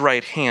God's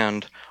right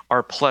hand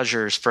are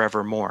pleasures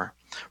forevermore.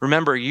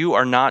 Remember, you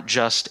are not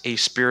just a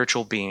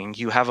spiritual being.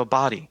 You have a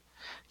body.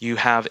 You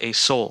have a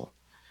soul.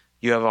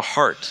 You have a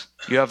heart.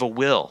 You have a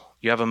will.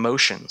 You have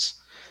emotions.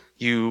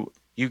 You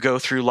go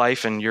through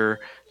life and your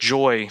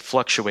joy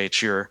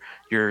fluctuates. Your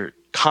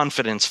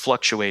confidence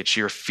fluctuates.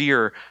 Your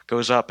fear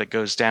goes up. It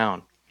goes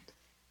down.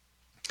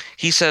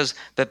 He says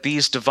that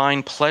these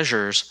divine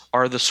pleasures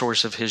are the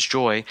source of his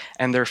joy,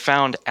 and they're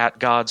found at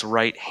God's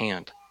right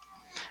hand.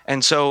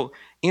 And so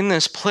in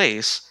this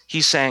place,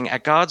 he's saying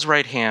at God's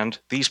right hand,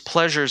 these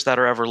pleasures that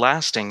are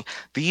everlasting,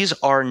 these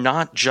are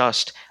not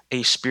just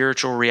a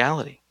spiritual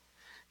reality.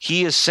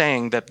 He is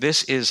saying that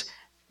this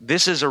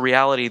is a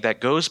reality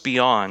that goes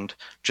beyond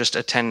just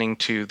attending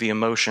to the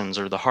emotions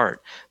or the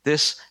heart.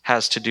 This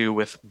has to do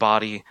with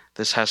body.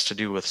 This has to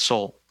do with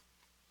soul.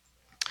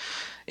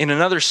 In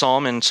another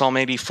psalm, in Psalm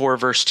 84,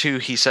 verse 2,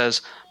 he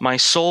says, "My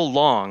soul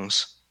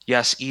longs,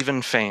 yes,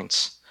 even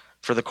faints,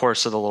 for the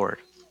course of the Lord."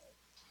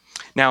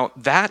 Now,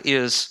 that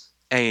is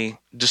a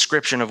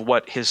description of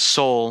what his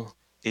soul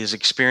is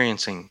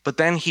experiencing. But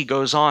then he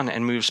goes on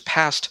and moves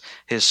past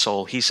his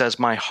soul. He says,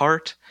 "My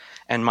heart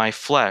and my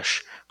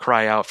flesh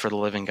cry out for the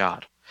living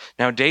God."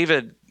 Now,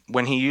 David,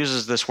 when he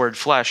uses this word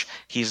flesh,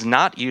 he's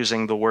not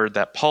using the word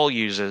that Paul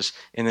uses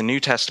in the New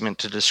Testament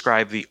to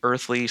describe the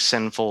earthly,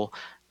 sinful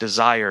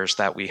desires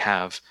that we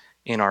have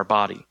in our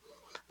body.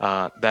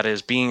 That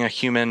is, being a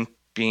human,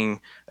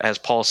 being, as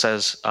Paul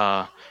says,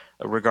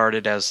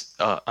 regarded as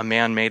a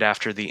man made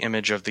after the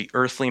image of the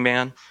earthly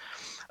man.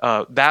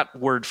 That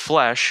word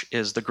flesh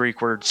is the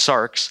Greek word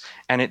sarx,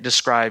 and it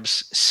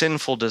describes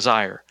sinful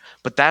desire.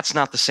 But that's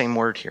not the same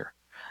word here.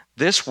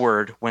 This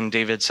word, when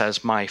David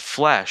says my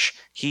flesh,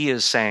 he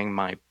is saying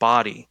my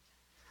body.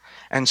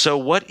 And so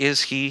what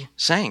is he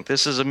saying?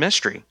 This is a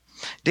mystery.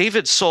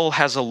 David's soul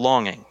has a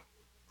longing,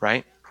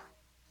 right?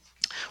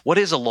 What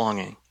is a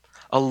longing?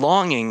 A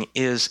longing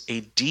is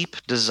a deep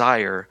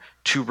desire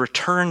to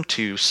return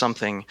to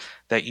something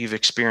that you've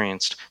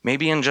experienced,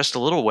 maybe in just a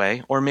little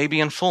way, or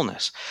maybe in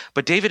fullness.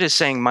 But David is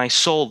saying, my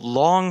soul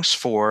longs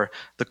for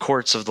the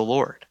courts of the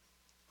Lord.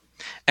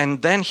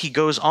 And then he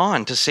goes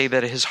on to say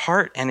that his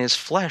heart and his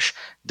flesh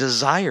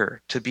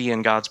desire to be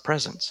in God's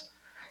presence.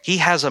 He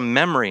has a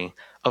memory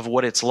of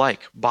what it's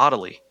like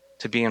bodily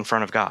to be in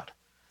front of God.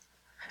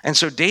 And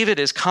so David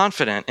is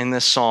confident in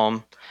this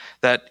psalm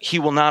that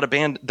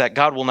that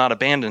God will not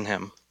abandon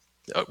him.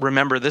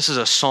 Remember, this is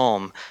a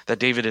psalm that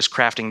David is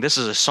crafting. This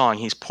is a song.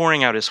 He's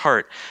pouring out his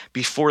heart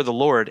before the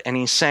Lord, and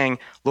he's saying,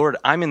 Lord,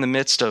 I'm in the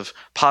midst of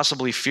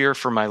possibly fear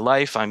for my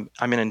life. I'm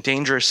in a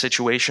dangerous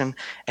situation.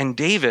 And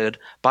David,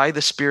 by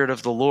the Spirit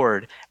of the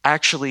Lord,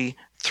 actually,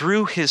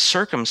 through his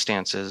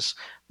circumstances,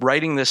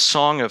 writing this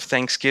song of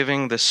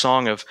thanksgiving, this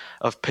song of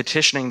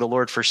petitioning the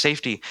Lord for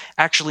safety,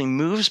 actually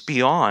moves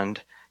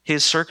beyond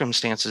his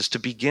circumstances to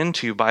begin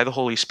to, by the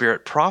Holy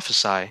Spirit,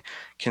 prophesy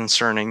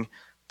concerning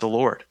the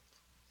Lord.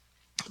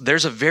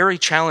 There's a very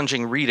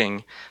challenging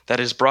reading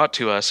that is brought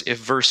to us if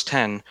verse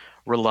 10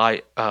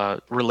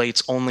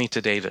 relates only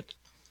to David,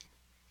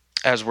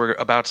 as we're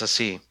about to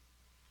see.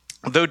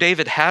 Though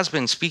David has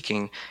been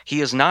speaking,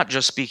 he is not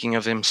just speaking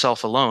of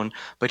himself alone,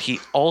 but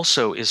he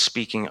also is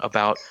speaking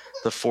about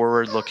the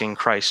forward-looking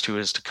Christ who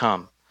is to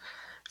come.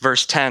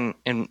 Verse 10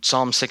 in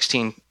Psalm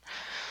 16,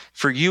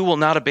 "For you will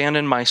not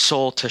abandon my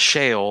soul to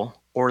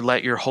Sheol, or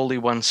let your Holy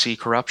One see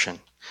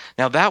corruption."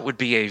 Now that would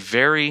be a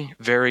very,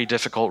 very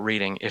difficult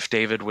reading if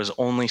David was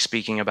only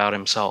speaking about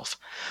himself.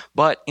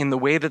 But in the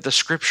way that the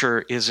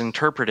scripture is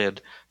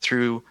interpreted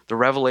through the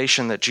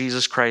revelation that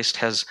Jesus Christ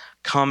has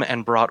come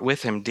and brought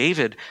with him,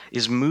 David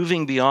is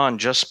moving beyond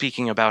just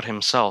speaking about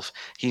himself.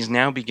 He's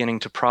now beginning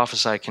to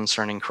prophesy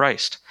concerning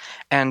Christ.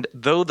 And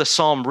though the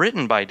psalm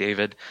written by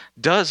David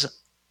does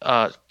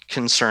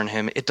concern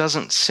him, it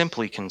doesn't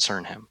simply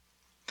concern him.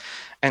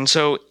 And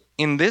so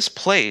in this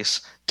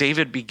place,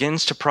 David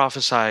begins to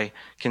prophesy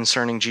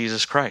concerning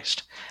Jesus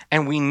Christ.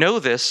 And we know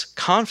this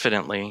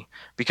confidently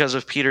because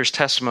of Peter's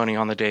testimony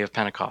on the day of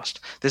Pentecost.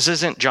 This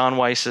isn't John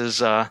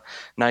Weiss's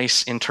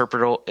nice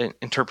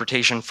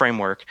interpretation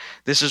framework.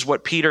 This is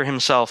what Peter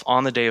himself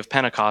on the day of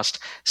Pentecost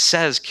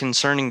says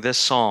concerning this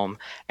psalm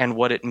and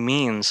what it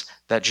means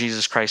that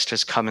Jesus Christ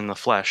has come in the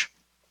flesh.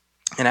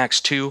 In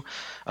Acts 2,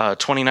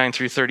 29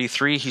 through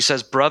 33, he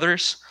says,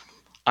 "Brothers,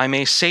 I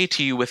may say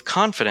to you with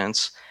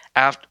confidence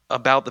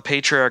about the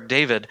patriarch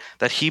David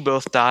that he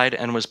both died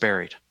and was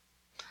buried."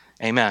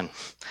 Amen.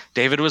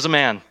 David was a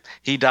man.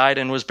 He died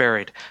and was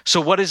buried. So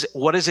what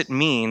does it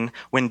mean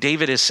when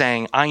David is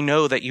saying, I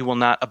know that you will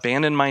not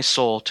abandon my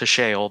soul to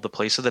Sheol, the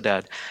place of the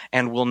dead,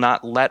 and will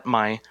not let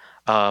my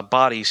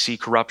body see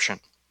corruption?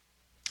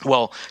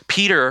 Well,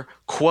 Peter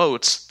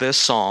quotes this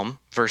psalm,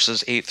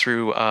 verses 8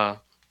 through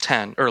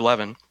 10 or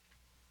 11.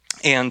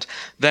 and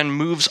then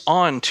moves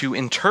on to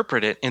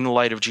interpret it in the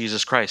light of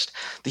Jesus Christ.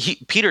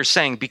 Peter's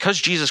saying, because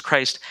Jesus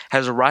Christ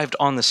has arrived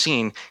on the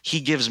scene, he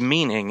gives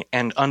meaning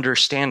and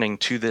understanding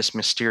to this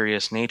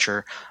mysterious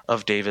nature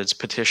of David's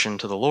petition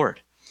to the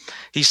Lord.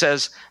 He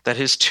says that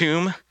his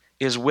tomb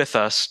is with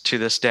us to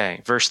this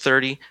day. Verse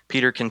 30,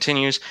 Peter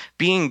continues,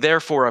 being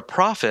therefore a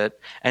prophet,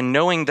 and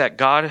knowing that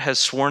God has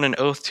sworn an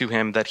oath to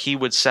him that he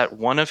would set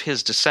one of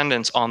his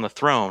descendants on the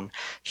throne,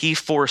 he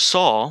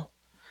foresaw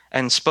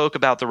and spoke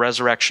about the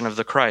resurrection of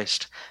the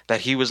Christ,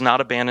 that he was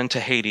not abandoned to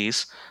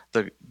Hades,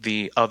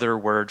 the other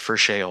word for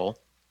Sheol,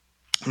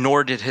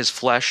 nor did his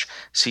flesh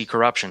see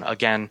corruption.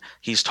 Again,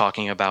 he's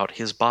talking about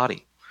his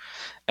body.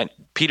 And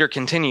Peter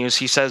continues,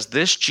 he says,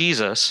 this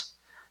Jesus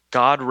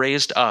God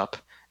raised up,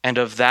 and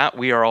of that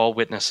we are all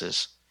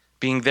witnesses.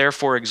 Being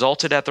therefore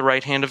exalted at the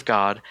right hand of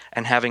God,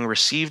 and having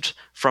received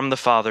from the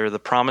Father the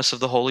promise of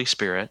the Holy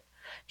Spirit,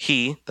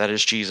 he, that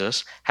is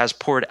Jesus, has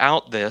poured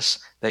out this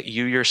that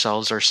you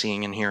yourselves are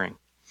seeing and hearing.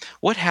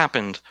 What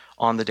happened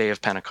on the day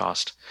of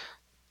Pentecost?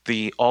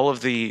 All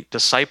of the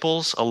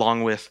disciples,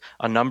 along with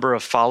a number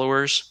of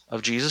followers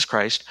of Jesus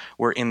Christ,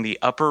 were in the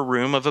upper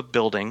room of a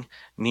building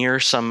near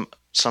some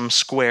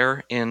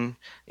square in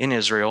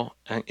Israel,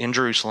 in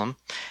Jerusalem,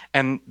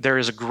 and there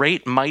is a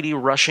great mighty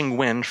rushing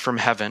wind from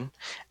heaven,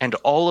 and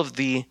all of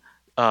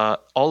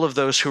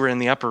those who are in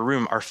the upper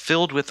room are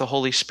filled with the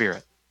Holy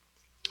Spirit.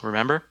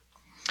 Remember?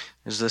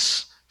 Is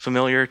this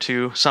familiar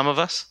to some of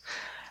us?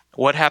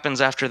 What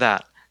happens after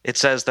that? It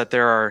says that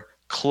there are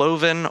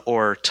cloven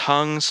or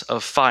tongues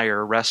of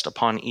fire rest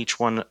upon each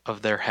one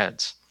of their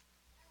heads.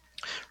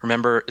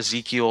 Remember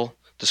Ezekiel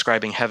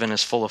describing heaven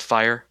as full of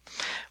fire?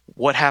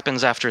 What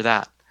happens after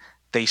that?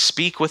 They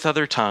speak with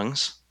other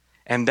tongues,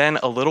 and then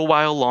a little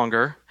while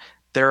longer,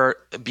 there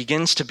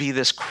begins to be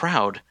this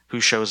crowd who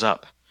shows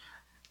up.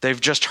 They've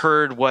just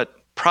heard what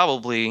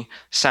probably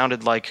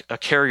sounded like a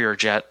carrier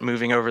jet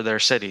moving over their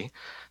city.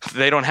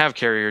 They don't have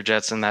carrier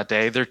jets in that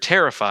day. They're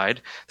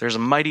terrified. There's a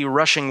mighty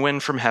rushing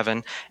wind from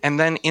heaven. And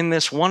then in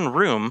this one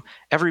room,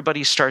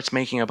 everybody starts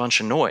making a bunch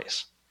of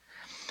noise.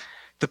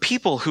 The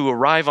people who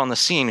arrive on the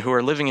scene, who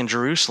are living in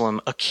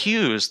Jerusalem,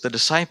 accuse the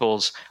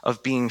disciples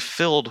of being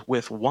filled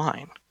with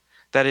wine.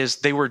 That is,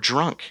 they were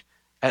drunk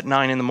at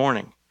 9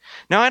 a.m.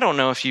 Now, I don't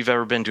know if you've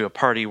ever been to a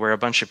party where a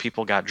bunch of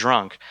people got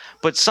drunk,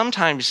 but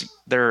sometimes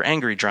there are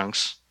angry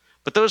drunks,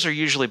 but those are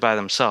usually by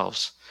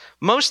themselves.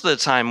 Most of the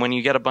time, when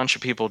you get a bunch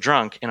of people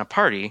drunk in a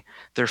party,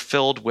 they're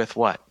filled with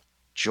what?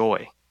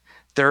 Joy.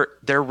 They're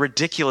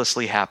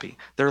ridiculously happy.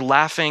 They're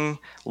laughing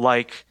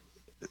like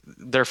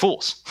they're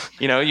fools.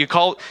 You know, you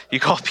call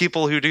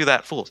people who do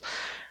that fools.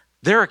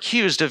 They're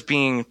accused of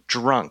being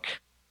drunk.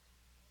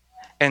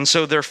 And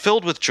so they're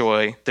filled with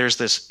joy. There's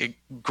this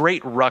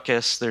great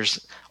ruckus.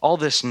 There's all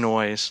this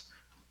noise.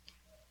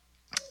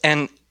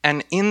 And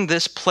in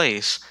this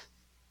place,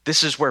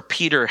 this is where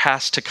Peter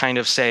has to kind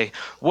of say,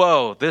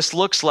 whoa, this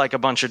looks like a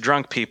bunch of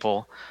drunk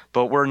people,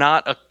 but we're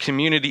not a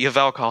community of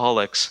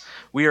alcoholics.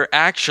 We are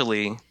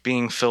actually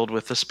being filled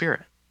with the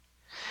Spirit.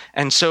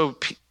 And so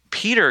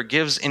Peter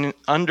gives an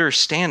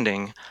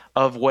understanding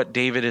of what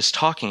David is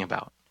talking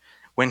about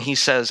when he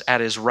says, at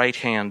his right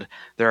hand,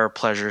 there are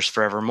pleasures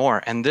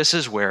forevermore. And this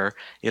is where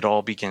it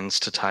all begins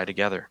to tie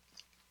together.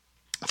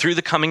 Through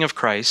the coming of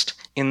Christ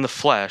in the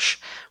flesh,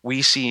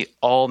 we see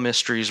all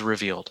mysteries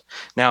revealed.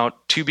 Now,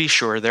 to be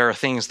sure, there are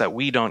things that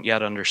we don't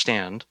yet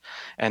understand,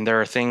 and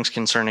there are things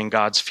concerning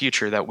God's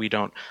future that we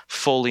don't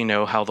fully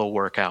know how they'll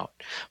work out.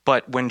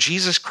 But when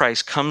Jesus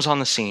Christ comes on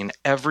the scene,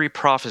 every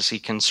prophecy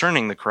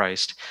concerning the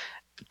Christ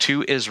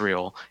to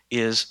Israel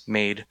is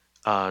made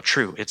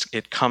true.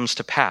 It comes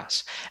to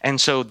pass. And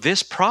so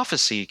this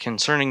prophecy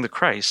concerning the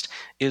Christ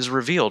is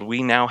revealed.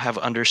 We now have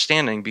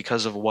understanding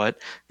because of what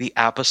the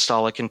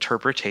apostolic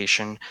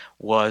interpretation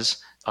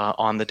was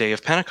on the day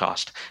of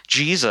Pentecost.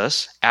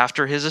 Jesus,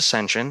 after his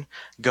ascension,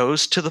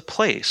 goes to the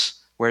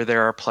place where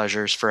there are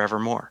pleasures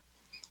forevermore.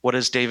 What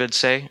does David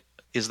say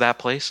is that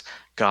place?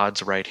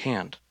 God's right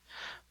hand.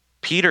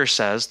 Peter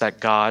says that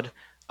God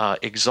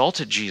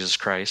exalted Jesus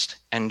Christ,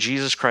 and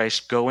Jesus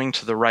Christ, going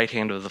to the right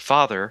hand of the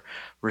Father,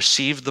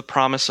 received the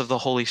promise of the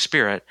Holy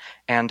Spirit,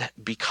 and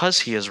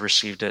because he has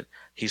received it,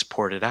 he's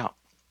poured it out.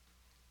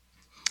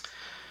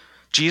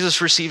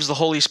 Jesus receives the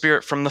Holy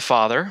Spirit from the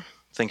Father.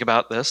 Think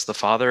about this. The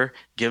Father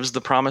gives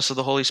the promise of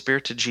the Holy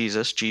Spirit to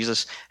Jesus.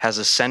 Jesus has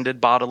ascended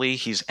bodily.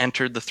 He's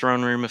entered the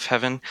throne room of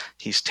heaven.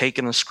 He's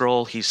taken the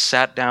scroll. He's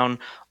sat down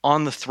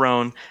on the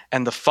throne,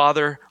 and the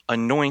Father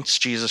anoints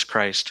Jesus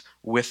Christ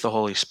with the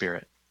Holy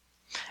Spirit.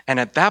 And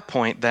at that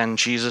point, then,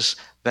 Jesus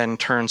then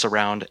turns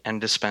around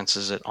and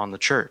dispenses it on the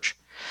church.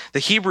 The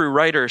Hebrew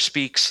writer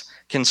speaks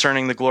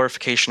concerning the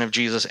glorification of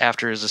Jesus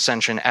after his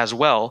ascension as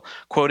well,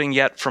 quoting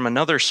yet from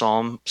another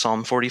psalm,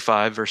 Psalm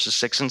 45, verses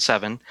 6 and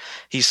 7.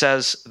 He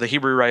says, the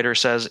Hebrew writer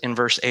says in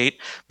verse 8,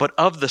 "But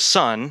of the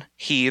Son,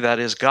 he, that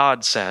is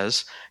God,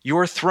 says,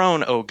 Your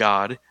throne, O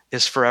God,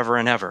 is forever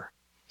and ever."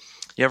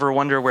 You ever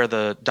wonder where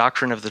the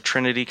doctrine of the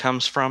Trinity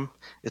comes from?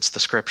 It's the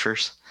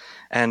Scriptures.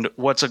 And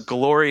what's a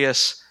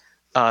glorious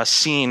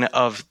scene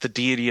of the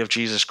deity of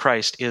Jesus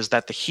Christ is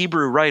that the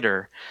Hebrew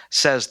writer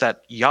says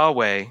that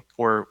Yahweh,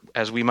 or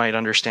as we might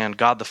understand,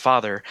 God the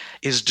Father,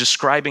 is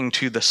describing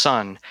to the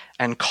Son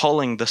and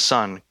calling the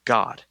Son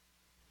God.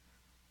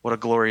 What a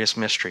glorious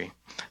mystery.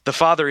 The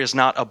Father is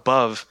not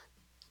above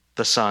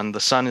the Son. The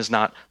Son is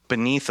not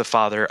beneath the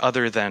Father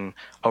other than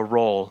a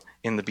role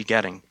in the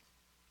begetting.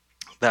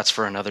 That's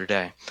for another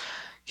day.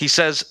 He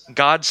says,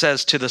 God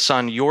says to the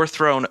Son, your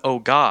throne, O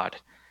God,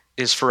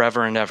 is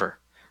forever and ever.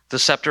 The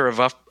scepter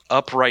of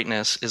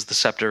uprightness is the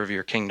scepter of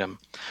your kingdom.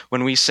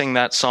 When we sing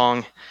that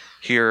song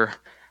here,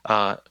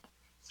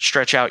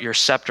 stretch out your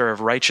scepter of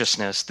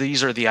righteousness,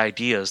 these are the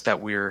ideas that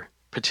we're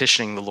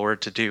petitioning the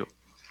Lord to do.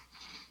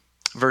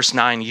 Verse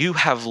 9, you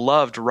have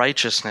loved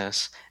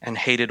righteousness and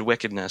hated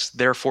wickedness.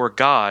 Therefore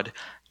God,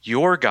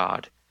 your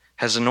God,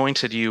 has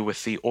anointed you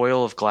with the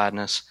oil of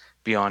gladness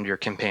beyond your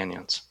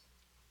companions.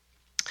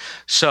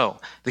 So,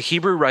 the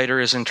Hebrew writer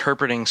is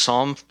interpreting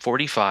Psalm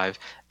 45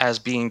 as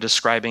being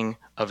describing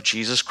of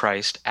Jesus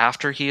Christ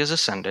after he is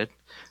ascended,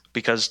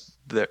 because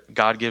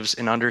God gives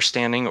an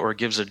understanding or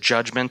gives a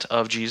judgment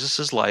of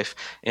Jesus' life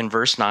in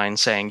verse 9,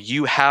 saying,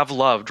 you have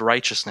loved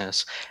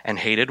righteousness and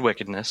hated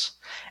wickedness.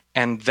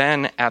 And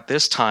then at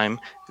this time,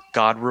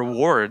 God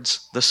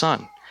rewards the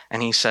Son.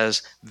 And he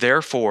says,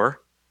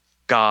 therefore,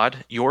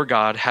 God, your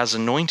God, has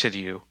anointed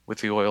you with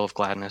the oil of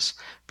gladness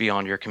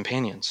beyond your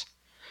companions.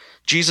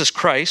 Jesus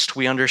Christ,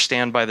 we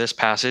understand by this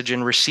passage,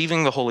 in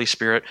receiving the Holy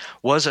Spirit,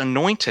 was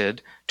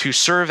anointed to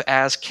serve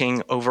as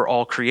king over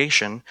all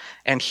creation,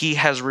 and he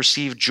has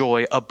received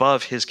joy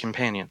above his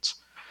companions.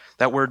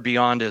 That word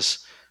beyond is,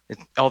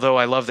 although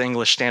I love the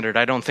English Standard,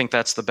 I don't think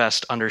that's the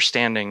best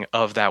understanding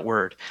of that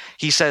word.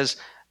 He says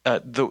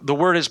the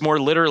word is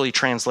more literally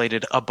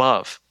translated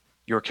above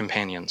your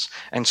companions.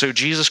 And so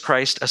Jesus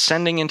Christ,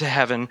 ascending into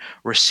heaven,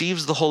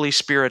 receives the Holy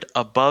Spirit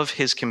above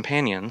his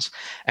companions,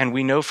 and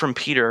we know from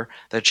Peter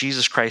that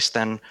Jesus Christ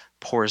then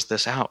pours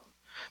this out.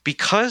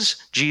 Because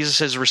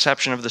Jesus'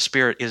 reception of the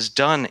Spirit is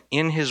done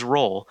in his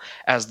role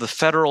as the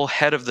federal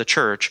head of the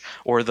church,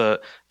 or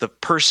the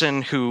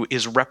person who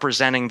is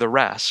representing the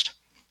rest,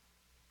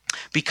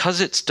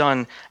 because it's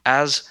done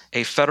as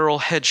a federal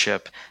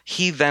headship,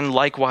 he then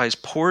likewise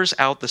pours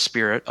out the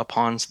Spirit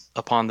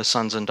upon the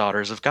sons and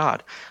daughters of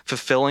God,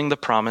 fulfilling the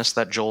promise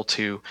that Joel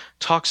 2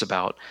 talks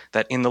about,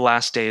 that in the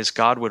last days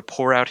God would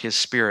pour out his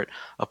Spirit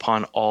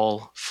upon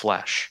all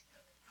flesh.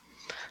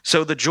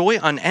 So the joy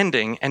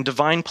unending and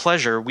divine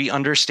pleasure we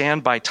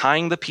understand by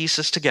tying the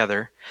pieces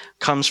together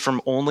comes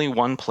from only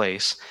one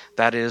place,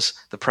 that is,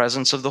 the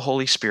presence of the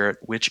Holy Spirit,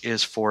 which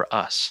is for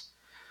us.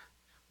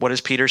 What does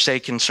Peter say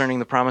concerning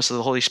the promise of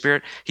the Holy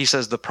Spirit? He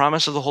says, the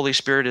promise of the Holy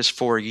Spirit is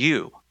for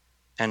you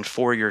and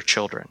for your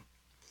children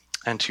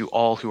and to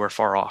all who are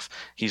far off.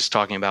 He's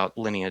talking about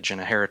lineage and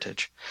a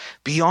heritage.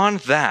 Beyond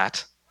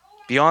that,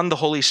 beyond the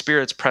Holy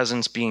Spirit's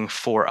presence being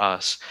for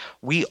us,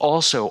 we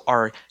also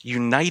are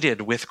united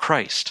with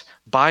Christ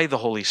by the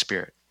Holy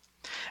Spirit.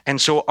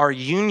 And so our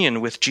union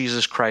with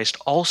Jesus Christ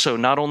also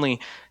not only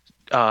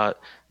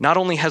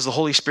has the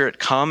Holy Spirit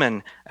come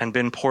and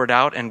been poured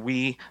out, and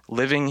we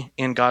living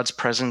in God's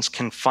presence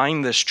can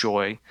find this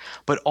joy,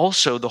 but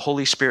also the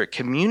Holy Spirit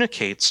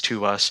communicates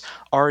to us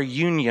our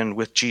union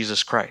with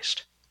Jesus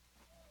Christ.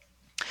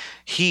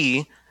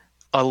 He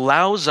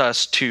allows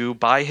us to,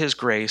 by his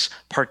grace,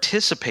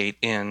 participate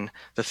in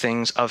the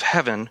things of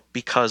heaven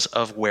because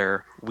of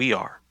where we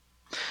are.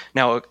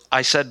 Now,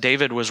 I said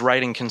David was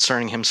writing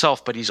concerning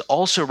himself, but he's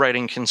also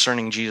writing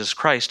concerning Jesus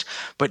Christ.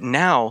 But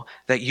now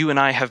that you and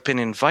I have been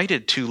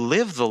invited to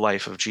live the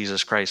life of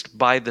Jesus Christ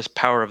by this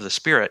power of the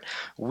Spirit,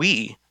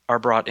 we are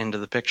brought into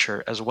the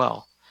picture as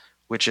well,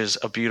 which is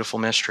a beautiful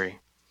mystery.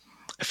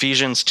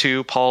 Ephesians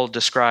 2, Paul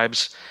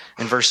describes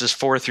in verses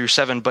 4 through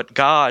 7, but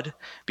God,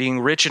 being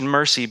rich in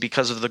mercy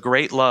because of the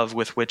great love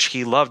with which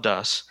he loved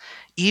us,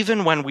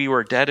 even when we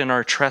were dead in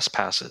our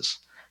trespasses,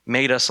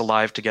 made us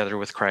alive together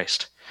with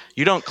Christ.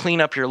 You don't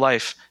clean up your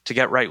life to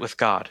get right with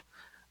God.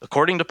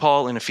 According to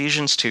Paul in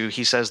Ephesians 2,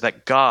 he says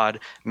that God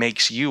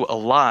makes you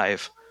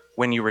alive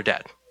when you were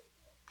dead.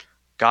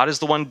 God is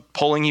the one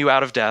pulling you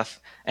out of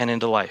death and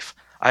into life.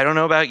 I don't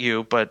know about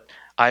you, but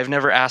I've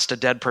never asked a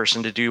dead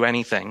person to do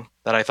anything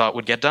that I thought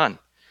would get done.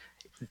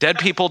 Dead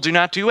people do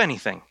not do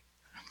anything.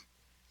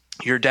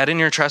 You're dead in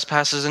your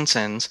trespasses and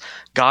sins.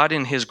 God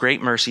in his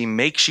great mercy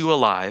makes you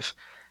alive,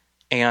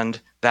 and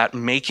that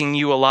making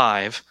you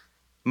alive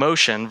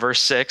motion, verse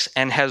 6,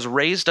 and has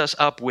raised us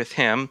up with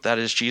him, that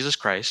is Jesus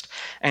Christ,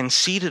 and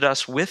seated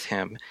us with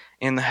him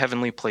in the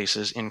heavenly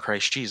places in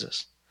Christ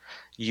Jesus.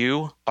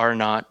 You are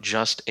not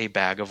just a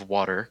bag of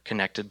water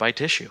connected by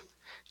tissue.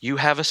 You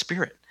have a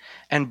spirit.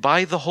 And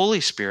by the Holy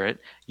Spirit,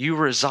 you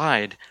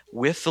reside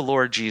with the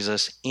Lord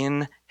Jesus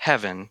in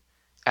heaven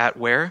at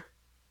where?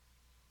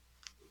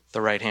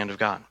 The right hand of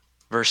God.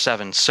 Verse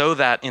 7, so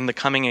that in the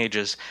coming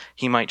ages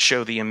he might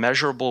show the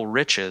immeasurable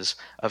riches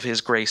of his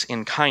grace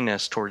in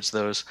kindness towards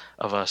those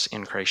of us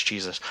in Christ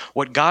Jesus.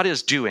 What God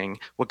is doing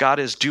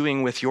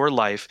with your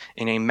life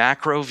in a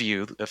macro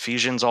view,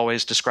 Ephesians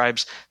always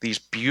describes these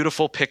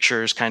beautiful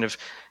pictures kind of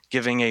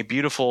giving a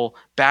beautiful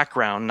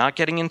background, not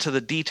getting into the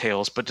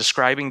details, but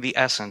describing the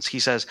essence. He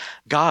says,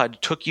 God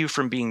took you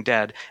from being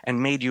dead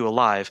and made you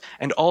alive,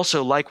 and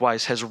also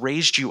likewise has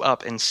raised you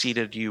up and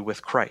seated you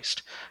with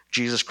Christ.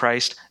 Jesus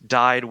Christ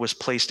died, was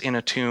placed in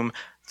a tomb.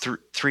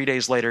 3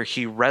 days later,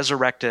 he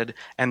resurrected,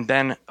 and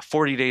then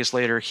 40 days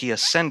later, he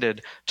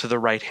ascended to the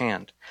right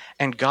hand.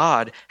 And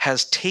God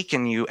has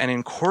taken you and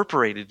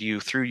incorporated you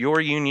through your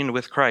union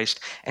with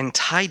Christ and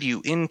tied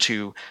you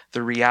into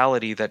the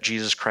reality that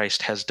Jesus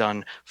Christ has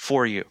done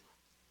for you.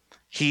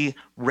 He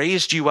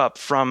raised you up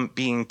from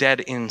being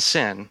dead in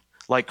sin,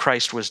 like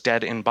Christ was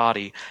dead in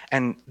body,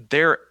 and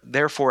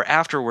therefore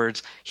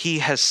afterwards he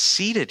has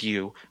seated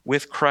you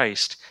with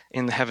Christ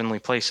in the heavenly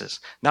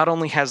places. Not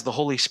only has the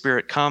Holy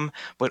Spirit come,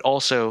 but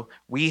also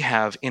we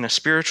have, in a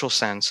spiritual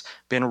sense,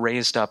 been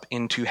raised up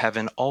into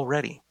heaven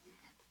already.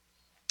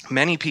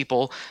 Many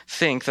people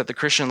think that the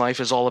Christian life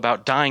is all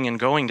about dying and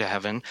going to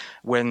heaven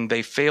when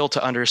they fail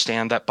to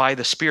understand that by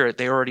the Spirit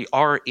they already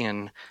are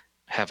in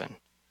heaven.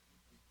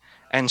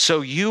 And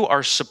so you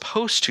are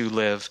supposed to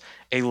live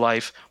a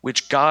life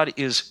which God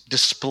is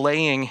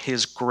displaying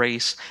his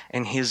grace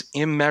and his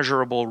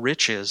immeasurable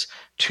riches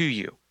to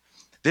you.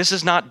 This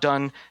is not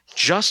done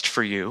just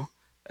for you,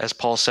 as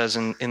Paul says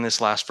in this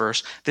last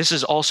verse. This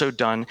is also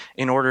done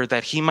in order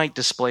that he might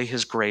display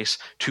his grace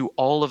to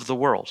all of the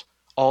world.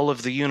 All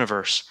of the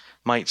universe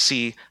might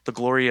see the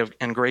glory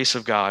and grace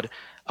of God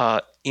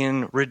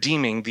in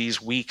redeeming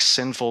these weak,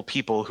 sinful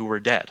people who were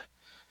dead.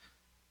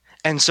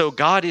 And so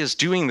God is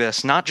doing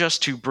this not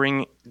just to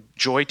bring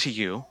joy to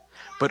you,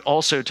 but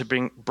also to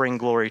bring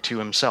glory to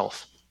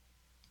himself.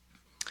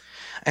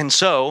 And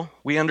so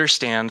we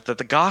understand that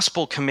the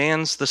gospel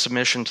commands the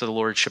submission to the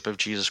lordship of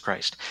Jesus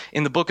Christ.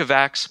 In the book of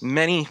Acts,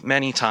 many,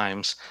 many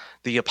times,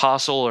 the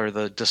apostle or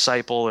the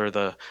disciple or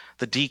the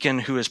deacon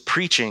who is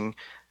preaching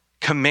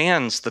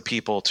commands the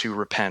people to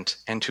repent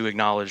and to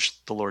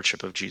acknowledge the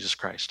lordship of Jesus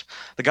Christ.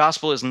 The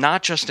gospel is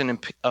not just an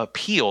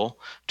appeal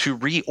to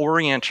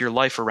reorient your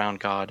life around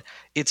God,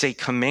 it's a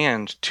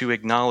command to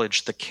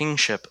acknowledge the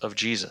kingship of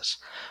Jesus.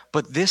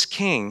 But this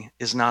king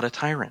is not a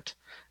tyrant.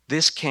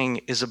 This king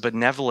is a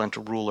benevolent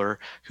ruler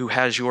who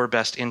has your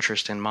best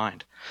interest in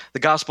mind. The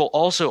gospel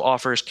also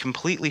offers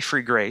completely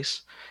free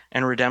grace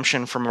and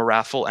redemption from a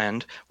wrathful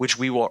end, which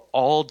we were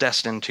all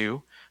destined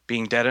to,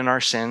 being dead in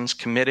our sins,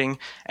 committing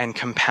and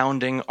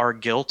compounding our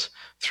guilt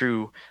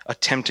through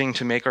attempting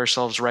to make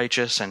ourselves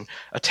righteous and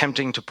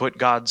attempting to put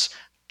God's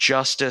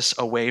justice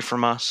away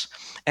from us.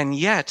 And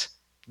yet,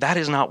 that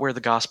is not where the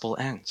gospel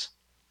ends.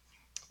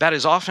 That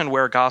is often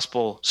where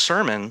gospel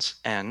sermons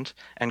end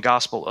and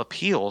gospel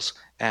appeals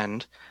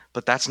end,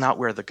 but that's not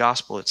where the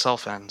gospel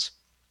itself ends.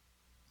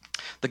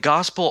 The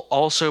gospel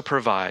also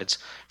provides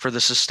for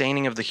the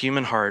sustaining of the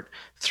human heart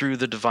through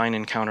the divine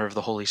encounter of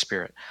the Holy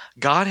Spirit.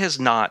 God has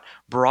not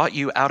brought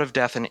you out of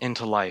death and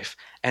into life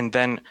and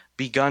then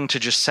begun to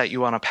just set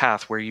you on a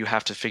path where you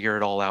have to figure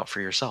it all out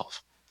for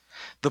yourself.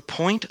 The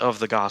point of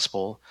the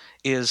gospel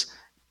is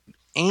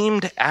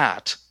aimed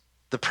at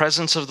the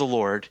presence of the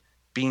Lord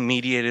being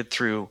mediated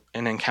through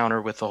an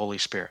encounter with the Holy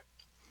Spirit.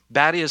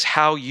 That is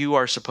how you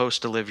are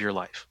supposed to live your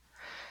life.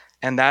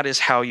 And that is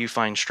how you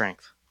find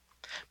strength.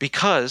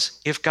 Because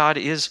if God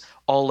is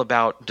all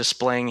about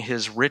displaying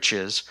his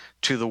riches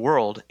to the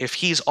world, if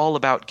he's all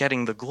about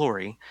getting the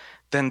glory,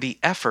 then the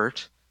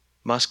effort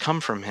must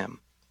come from him.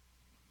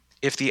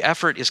 If the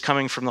effort is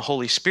coming from the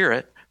Holy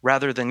Spirit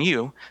rather than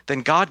you,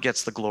 then God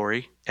gets the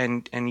glory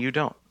and you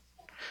don't.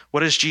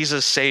 What does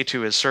Jesus say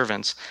to his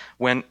servants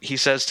when he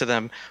says to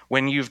them,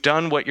 when you've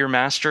done what your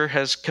master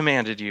has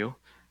commanded you,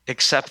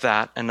 accept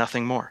that and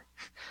nothing more?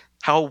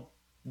 How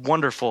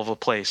wonderful of a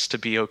place to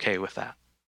be okay with that.